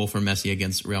goal for Messi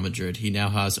against Real Madrid. He now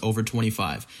has over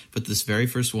 25. But this very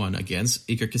first one against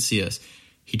Iker Casillas,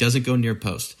 he doesn't go near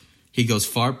post. He goes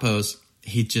far post.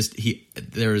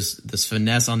 There's this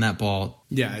finesse on that ball.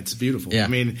 Yeah, it's beautiful. Yeah. I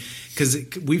mean, because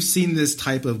we've seen this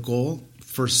type of goal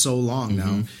for so long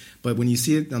now. But when you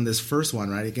see it on this first one,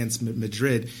 right, against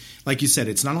Madrid, like you said,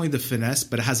 it's not only the finesse,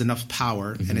 but it has enough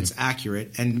power and it's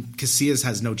accurate. And Casillas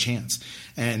has no chance.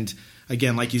 And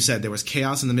again, like you said, there was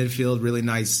chaos in the midfield, really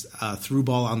nice through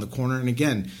ball on the corner. And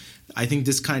again, I think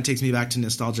this kind of takes me back to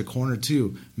nostalgia corner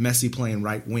too. Messi playing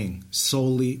right wing,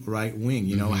 solely right wing,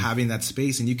 you know, having that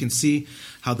space. And you can see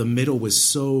how the middle was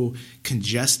so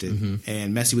congested.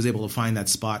 And Messi was able to find that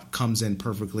spot, comes in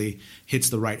perfectly,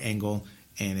 hits the right angle,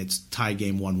 and it's tie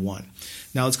game 1-1.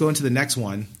 Now let's go into the next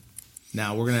one.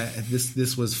 Now we're going to,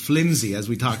 this was flimsy as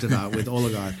we talked about with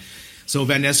Oligar. So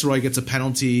Van Nistelrooy gets a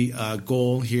penalty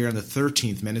goal here in the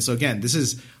 13th minute. So again, this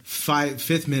is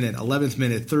 5th minute, 11th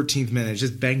minute, 13th minute,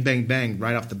 just bang, bang, bang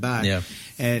right off the bat. Yeah.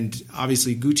 And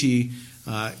obviously Guti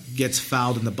gets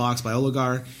fouled in the box by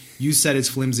Oligar. You said it's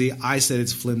flimsy. I said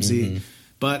it's flimsy.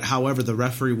 But however, the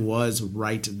referee was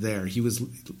right there. He was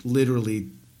literally,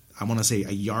 I want to say,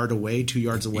 a yard away, 2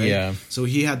 yards away. Yeah. So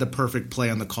he had the perfect play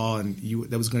on the call, and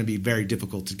that was going to be very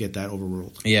difficult to get that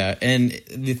overruled. Yeah, and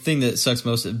the thing that sucks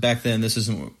most, back then, this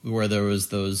isn't where there was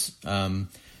those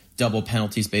double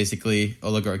penalties, basically.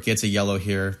 Oligar gets a yellow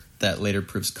here that later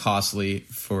proves costly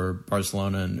for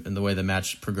Barcelona and the way the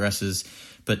match progresses.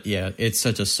 But yeah, it's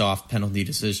such a soft penalty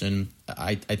decision.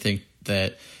 I think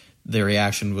that the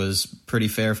reaction was pretty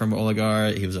fair from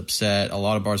Oligar. He was upset. A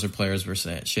lot of Barca players were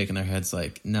shaking their heads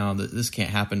like, no, this can't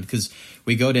happen. Because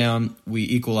we go down, we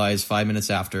equalize 5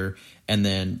 minutes after, and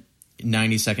then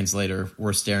 90 seconds later,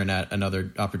 we're staring at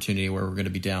another opportunity where we're going to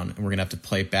be down, and we're going to have to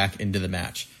play back into the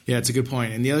match. Yeah, it's a good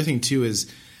point. And the other thing, too,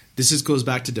 is this goes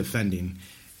back to defending.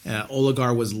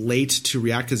 Oligar was late to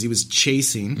react because he was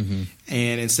chasing.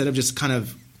 And instead of just kind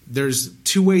of, there's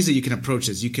two ways that you can approach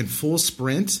this. You can full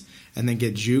sprint and then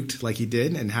get juked like he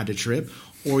did and had to trip,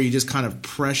 or you just kind of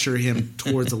pressure him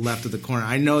towards the left of the corner.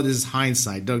 I know this is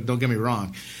hindsight, don't get me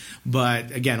wrong.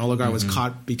 But again, Oligar was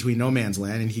caught between no man's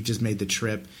land, and he just made the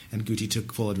trip, and Guti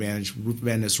took full advantage.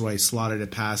 Van Nistelrooy slaughtered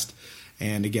it past,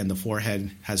 and again, the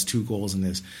forehead has 2 goals in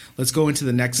this. Let's go into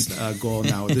the next goal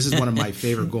now. This is one of my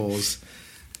favorite goals.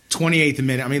 28th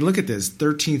minute. I mean, look at this.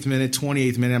 13th minute,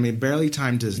 28th minute. I mean, barely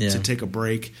time to take a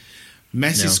break.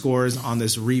 Messi scores on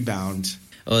this rebound.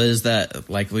 Well, it is that,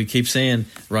 like we keep saying,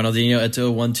 Ronaldinho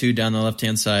Eto'o 1-2 down the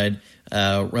left-hand side.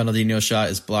 Ronaldinho's shot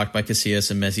is blocked by Casillas,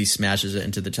 and Messi smashes it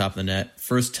into the top of the net.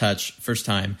 First touch, first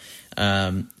time.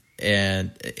 And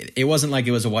it wasn't like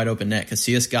it was a wide-open net.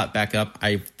 Casillas got back up.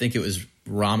 I think it was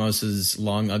Ramos's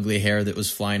long, ugly hair that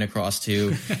was flying across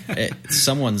too.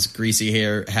 Someone's greasy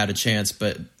hair had a chance,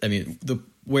 but, I mean,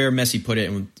 where Messi put it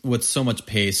and with so much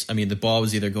pace, I mean, the ball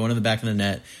was either going to the back of the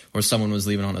net or someone was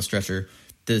leaving on a stretcher.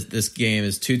 This game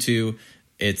is 2-2.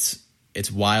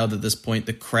 It's wild at this point.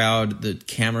 The crowd, the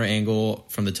camera angle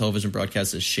from the television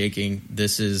broadcast is shaking.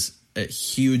 This is a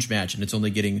huge match, and it's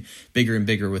only getting bigger and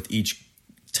bigger with each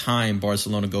time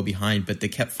Barcelona go behind, but they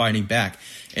kept fighting back.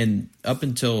 And up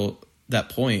until that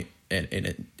point, and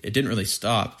it didn't really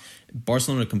stop,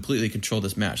 Barcelona completely controlled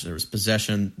this match. There was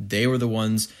possession. They were the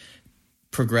ones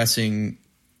progressing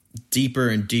deeper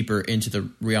and deeper into the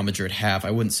Real Madrid half.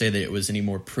 I wouldn't say that it was any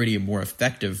more pretty and more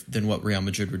effective than what Real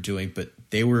Madrid were doing, but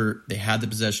they had the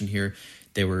possession here.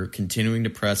 They were continuing to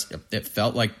press. It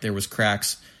felt like there was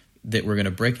cracks that were going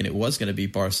to break, and it was going to be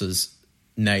Barca's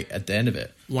night at the end of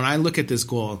it. When I look at this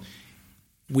goal,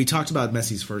 we talked about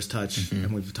Messi's first touch,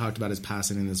 and we've talked about his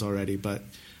passing in this already. But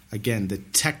again, the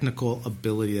technical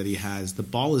ability that he has, the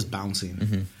ball is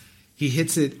bouncing. He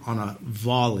hits it on a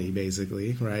volley,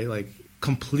 basically, right? Like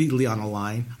completely on a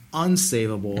line,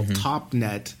 unsavable, top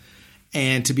net.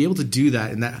 And to be able to do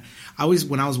that, and that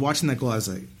when I was watching that goal, I was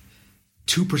like,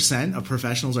 2% of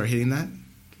professionals are hitting that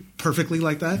perfectly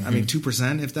like that. I mean,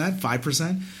 2%, if that,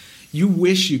 5%. You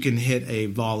wish you can hit a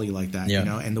volley like that, you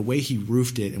know? And the way he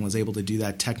roofed it and was able to do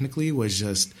that technically was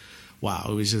just, wow.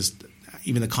 It was just,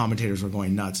 even the commentators were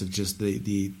going nuts of just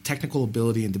the technical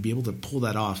ability and to be able to pull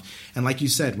that off. And like you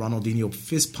said, Ronaldinho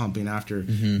fist pumping after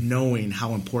knowing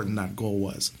how important that goal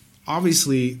was.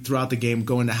 Obviously, throughout the game,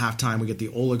 going to halftime, we get the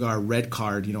Oligar red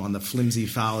card, you know, on the flimsy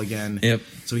foul again.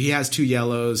 So he has 2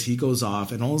 yellows. He goes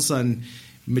off. And all of a sudden,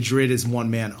 Madrid is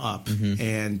one man up.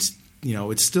 And, you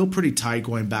know, it's still pretty tight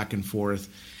going back and forth.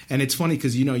 And it's funny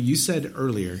because, you know, you said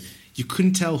earlier you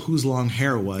couldn't tell whose long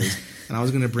hair was. And I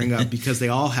was going to bring up because they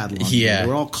all had long hair. They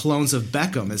were all clones of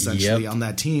Beckham, essentially, on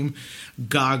that team.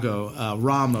 Gago,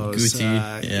 Ramos,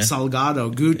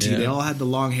 Salgado, Guti, they all had the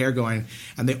long hair going,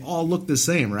 and they all looked the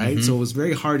same, right? So it was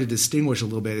very hard to distinguish a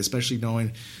little bit, especially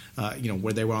knowing, you know,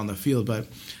 where they were on the field. But,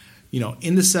 you know,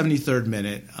 in the 73rd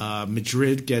minute,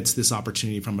 Madrid gets this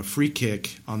opportunity from a free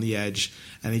kick on the edge.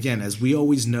 And again, as we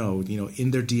always know, you know,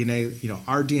 in their DNA, you know,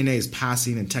 our DNA is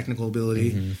passing and technical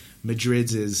ability.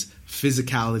 Madrid's is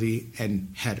physicality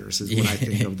and headers is what I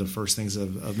think of the first things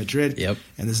of Madrid. And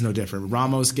this is no different.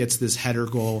 Ramos gets this header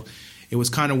goal. It was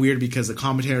kind of weird because the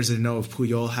commentators didn't know if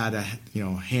Puyol had a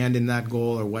hand in that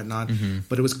goal or whatnot,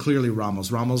 but it was clearly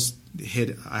Ramos. Ramos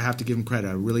hit, I have to give him credit,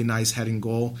 a really nice heading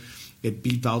goal. It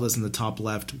beat Valdez in the top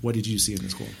left. What did you see in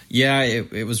this goal? Yeah,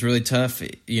 it was really tough.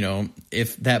 You know,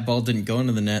 if that ball didn't go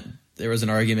into the net, there was an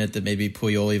argument that maybe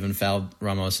Puyol even fouled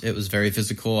Ramos. It was very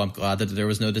physical. I'm glad that there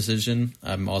was no decision.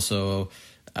 I'm also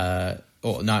I'm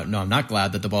not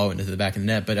glad that the ball went into the back of the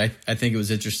net, but I think it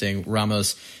was interesting.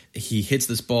 Ramos, he hits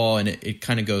this ball and it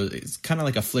kind of goes, it's kind of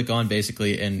like a flick on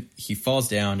basically, and he falls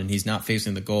down and he's not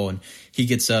facing the goal, and he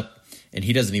gets up and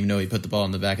he doesn't even know he put the ball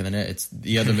in the back of the net. It's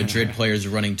the other Madrid players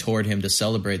running toward him to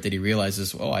celebrate that he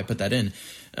realizes, oh, I put that in.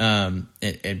 And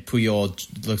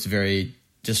Puyol looks very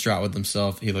distraught with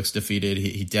himself. He looks defeated.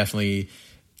 He definitely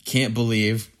can't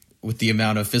believe, with the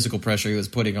amount of physical pressure he was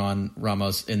putting on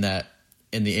Ramos in the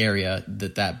area,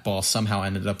 that ball somehow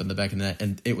ended up in the back of the net.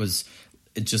 And it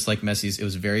just like Messi's. It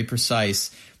was very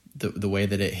precise, the way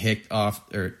that it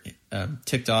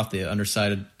ticked off the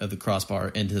underside of the crossbar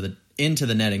into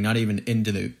the netting, not even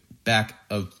into the back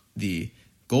of the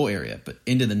goal area, but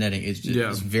into the netting. It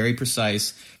was very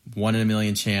precise, 1 in a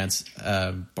million chance.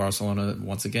 Barcelona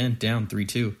once again down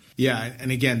 3-2. Yeah,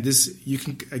 and again,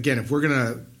 if we're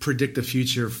gonna predict the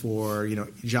future for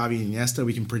Xavi and Iniesta,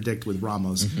 we can predict with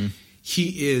Ramos.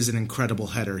 He is an incredible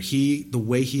header. The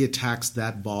way he attacks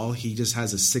that ball, he just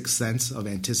has a sixth sense of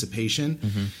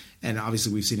anticipation. And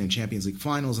obviously, we've seen in Champions League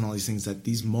finals and all these things that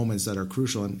these moments that are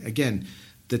crucial. And again,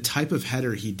 the type of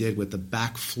header he did with the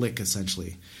back flick,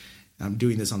 essentially. I'm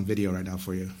doing this on video right now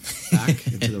for you. Back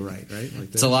and to the right?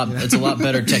 Like this, it's a lot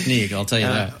better technique, I'll tell you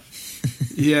that.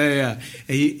 Yeah.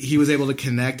 He was able to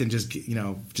connect and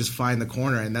just find the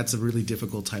corner, and that's a really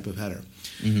difficult type of header.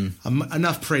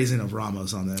 Enough praising of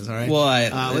Ramos on this, all right?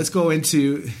 Well, let's go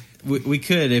into... We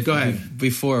could, go ahead.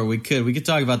 Before we could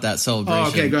talk about that celebration. Oh,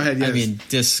 okay, go ahead. Yes. I mean,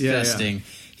 disgusting. Yeah.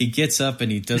 He gets up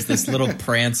and he does this little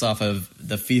prance off of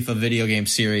the FIFA video game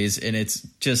series, and it's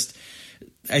just...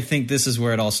 I think this is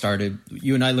where it all started.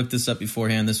 You and I looked this up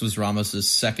beforehand. This was Ramos'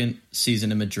 second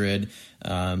season in Madrid.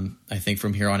 I think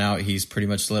from here on out, he's pretty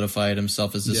much solidified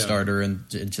himself as a starter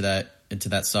into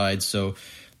that side. So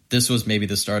this was maybe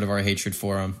the start of our hatred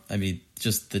for him. I mean,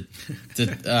 just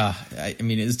I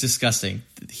mean, it's disgusting.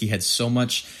 He had so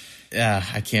much.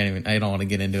 I don't want to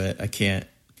get into it. I can't.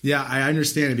 Yeah, I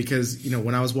understand it because,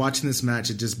 when I was watching this match,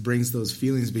 it just brings those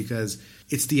feelings because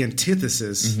it's the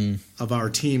antithesis of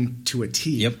our team to a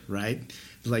T, right?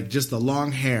 Like just the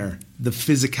long hair, the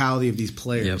physicality of these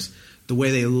players, the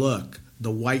way they look, the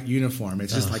white uniform.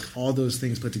 It's just like all those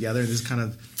things put together. And this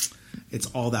it's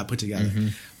all that put together.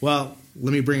 Well,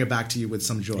 let me bring it back to you with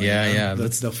some joy. Yeah.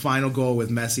 The final goal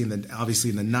with Messi, obviously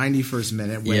in the 91st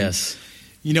minute. When, yes.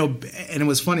 And it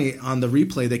was funny, on the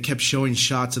replay, they kept showing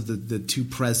shots of the two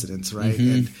presidents, right?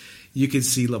 And you could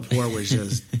see Laporte was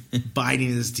just biting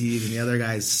his teeth and the other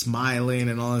guy's smiling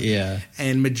and all that. Yeah.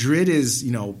 And Madrid is,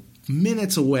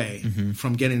 minutes away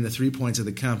from getting the 3 points at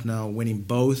the Camp Nou, winning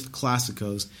both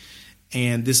Clásicos.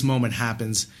 And this moment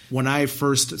happens. When I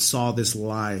first saw this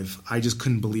live, I just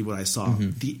couldn't believe what I saw.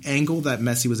 The angle that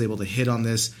Messi was able to hit on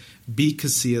this, beat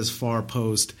Casillas far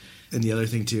post, and the other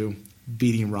thing too,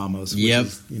 beating Ramos, which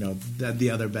is,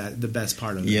 the best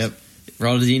part of it. Yep.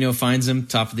 Ronaldinho finds him,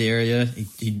 top of the area.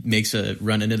 He makes a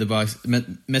run into the box.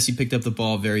 Messi picked up the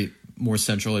ball more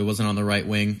central. He wasn't on the right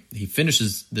wing. He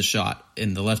finishes the shot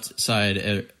in the left-hand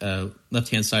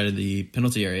side of the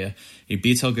penalty area. He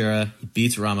beats Helguera, he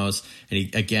beats Ramos, and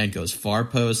he again goes far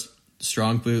post,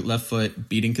 strong boot, left foot,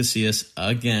 beating Casillas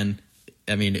again.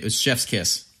 I mean, it was chef's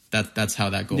kiss. That's how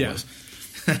that goal was.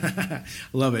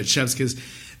 Love it, chef's kiss.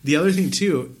 The other thing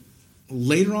too,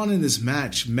 later on in this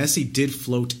match, Messi did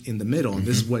float in the middle, and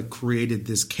this is what created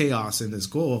this chaos in this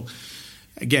goal.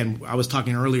 Again, I was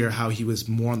talking earlier how he was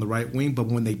more on the right wing, but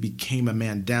when they became a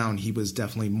man down, he was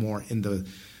definitely more in the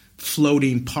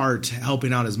floating part,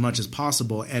 helping out as much as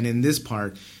possible. And in this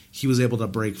part, he was able to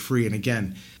break free. And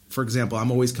again, for example, I'm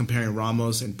always comparing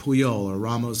Ramos and Puyol or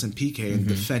Ramos and Piqué in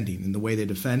defending, and the way they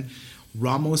defend.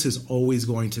 Ramos is always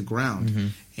going to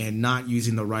ground and not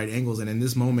using the right angles. And in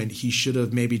this moment, he should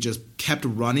have maybe just kept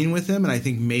running with him, and I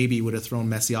think maybe would have thrown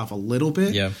Messi off a little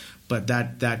bit. Yeah. But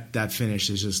that finish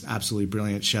is just absolutely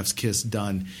brilliant. Chef's kiss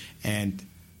done, and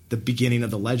the beginning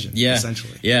of the legend,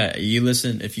 essentially. Yeah, you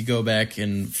listen, if you go back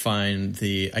and find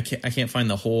I can't find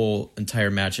the whole entire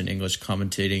match in English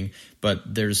commentating, but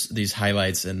there's these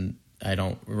highlights, and I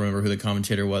don't remember who the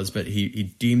commentator was, but he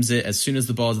deems it as soon as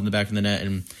the ball's in the back of the net,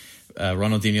 and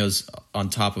Ronaldinho's on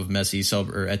top of Messi,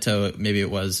 or Eto'o, maybe it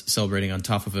was, celebrating on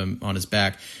top of him on his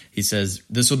back. He says,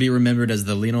 "This will be remembered as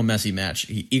the Lionel Messi match.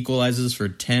 He equalizes for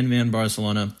 10-man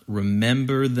Barcelona.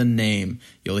 Remember the name.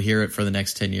 You'll hear it for the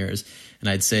next 10 years." And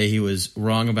I'd say he was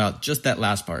wrong about just that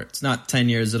last part. It's not 10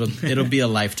 years. It'll be a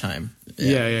lifetime.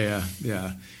 Yeah.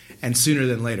 And sooner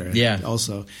than later. Yeah.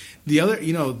 Also, the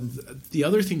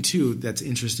other thing too that's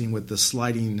interesting with the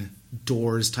sliding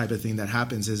doors type of thing that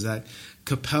happens is that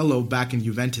Capello back in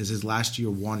Juventus his last year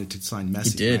wanted to sign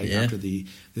Messi after the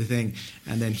thing,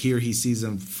 and then here he sees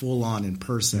him full on in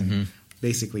person,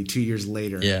 basically 2 years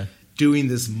later, doing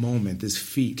this moment, this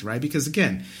feat, right? Because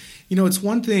again, it's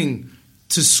one thing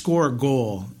to score a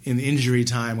goal in injury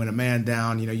time when a man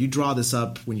down, you draw this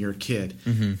up when you're a kid,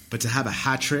 but to have a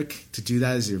hat trick, to do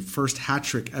that as your first hat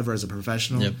trick ever as a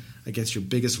professional against your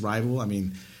biggest rival, I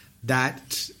mean,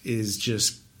 that is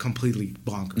just completely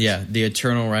bonkers. Yeah, the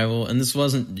eternal rival. And this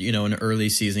wasn't, an early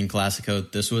season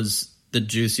Clasico. This was the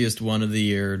juiciest one of the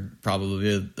year,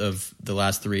 probably of the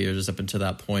last 3 years up until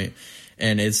that point.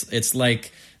 And it's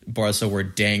like Barca were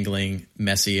dangling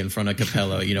Messi in front of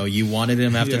Capello. You wanted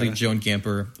him after the Joan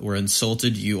Gamper, were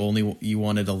insulted. You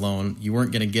wanted a loan. You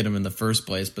weren't going to get him in the first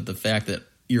place, but the fact that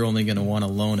you're only going to want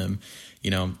to loan him,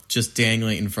 just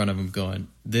dangling in front of him going,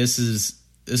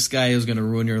 this guy is going to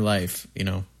ruin your life,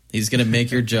 He's going to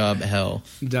make your job hell.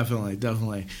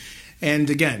 Definitely. And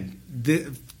again,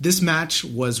 this match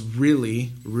was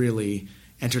really, really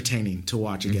entertaining to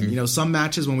watch again. Some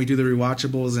matches when we do the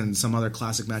rewatchables and some other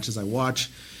classic matches I watch,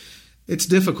 it's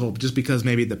difficult just because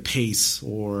maybe the pace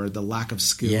or the lack of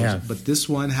skill. Yeah. But this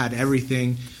one had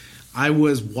everything. I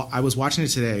was watching it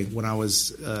today when I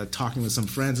was talking with some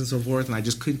friends and so forth, and I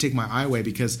just couldn't take my eye away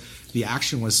because the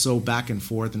action was so back and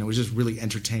forth, and it was just really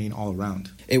entertaining all around.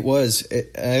 It was.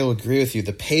 I'll agree with you.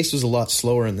 The pace was a lot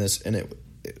slower in this, and it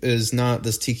is not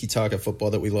this tiki-taka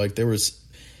football that we like. There was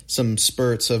some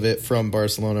spurts of it from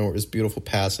Barcelona where it was beautiful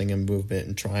passing and movement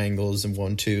and triangles and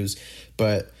 1-2s,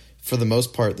 but for the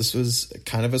most part, this was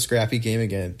kind of a scrappy game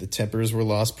again. The tempers were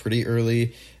lost pretty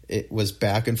early. It was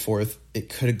back and forth. It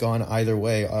could have gone either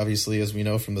way, obviously, as we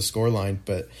know from the scoreline.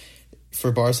 But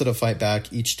for Barca to fight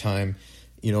back each time,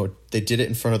 they did it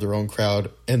in front of their own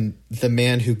crowd. And the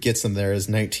man who gets them there is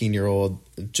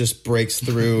 19-year-old, just breaks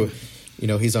through.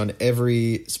 He's on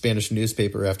every Spanish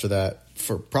newspaper after that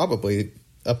for probably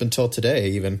up until today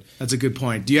even. That's a good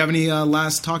point. Do you have any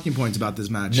last talking points about this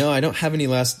match? No, I don't have any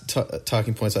last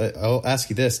talking points. I'll ask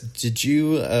you this. Did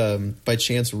you, by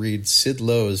chance, read Sid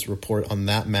Lowe's report on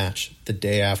that match the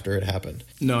day after it happened?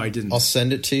 No, I didn't. I'll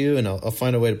send it to you, and I'll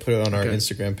find a way to put it on our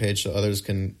Instagram page so others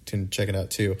can check it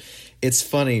out too. It's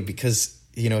funny because,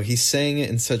 he's saying it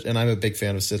in such, and I'm a big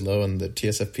fan of Sid Lowe and the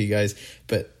TSFP guys,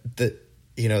 but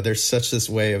there's such this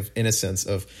way of innocence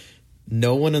of,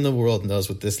 no one in the world knows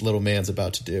what this little man's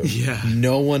about to do. Yeah.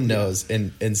 No one knows. Yeah.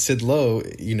 And Sid Lowe,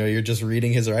 you're just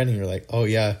reading his writing. You're like, oh,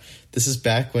 yeah, this is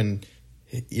back when,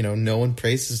 no one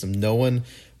praises him. No one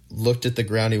looked at the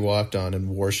ground he walked on and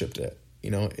worshipped it.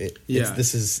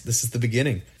 This is the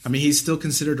beginning. I mean, he's still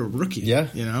considered a rookie. Yeah.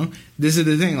 This is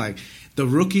the thing. Like, the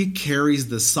rookie carries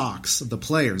the socks of the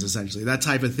players, essentially, that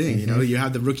type of thing. You know, you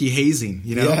have the rookie hazing,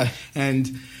 you know, and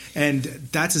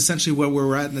that's essentially where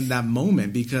we're at in that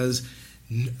moment, because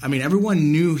I mean,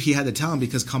 everyone knew he had the talent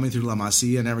because coming through La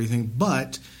Masia and everything,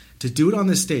 but to do it on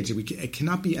this stage, it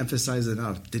cannot be emphasized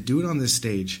enough, to do it on this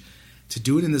stage, to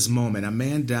do it in this moment, a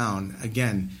man down,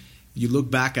 again, you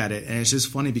look back at it, and it's just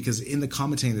funny because in the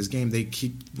commentating of this game, they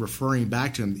keep referring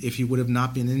back to him. If he would have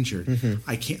not been injured,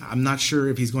 I'm not sure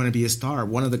if he's going to be a star.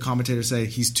 One of the commentators said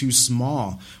he's too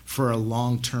small for a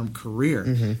long-term career,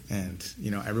 and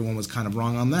you know, everyone was kind of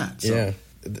wrong on that. So. Yeah,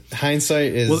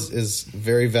 hindsight is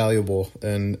very valuable,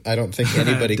 and I don't think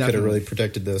anybody could have really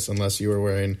predicted this unless you were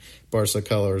wearing Barca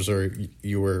colors or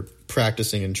you were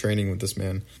practicing and training with this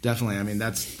man. Definitely. I mean,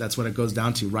 that's what it goes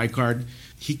down to. Rijkaard,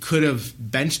 he could have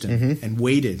benched him and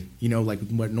waited, you know, like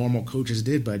what normal coaches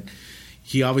did, but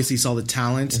he obviously saw the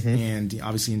talent and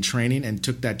obviously in training and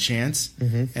took that chance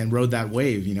and rode that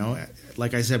wave, you know.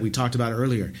 Like I said, we talked about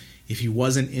earlier, if he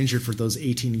wasn't injured for those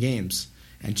 18 games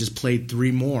and just played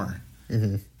 3 more,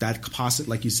 that possibly,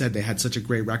 like you said, they had such a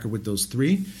great record with those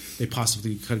 3, they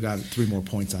possibly could have gotten 3 more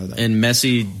points out of that. And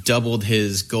Messi doubled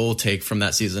his goal take from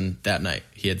that season that night.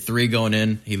 He had 3 going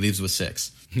in. He leaves with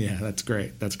 6. Yeah, that's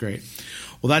great. That's great.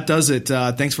 Well, that does it.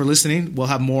 Thanks for listening. We'll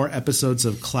have more episodes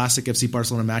of classic FC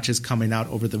Barcelona matches coming out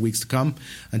over the weeks to come.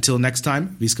 Until next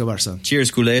time, Visca Barça.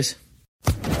 Cheers, culés.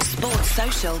 Sports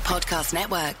Social Podcast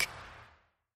Network.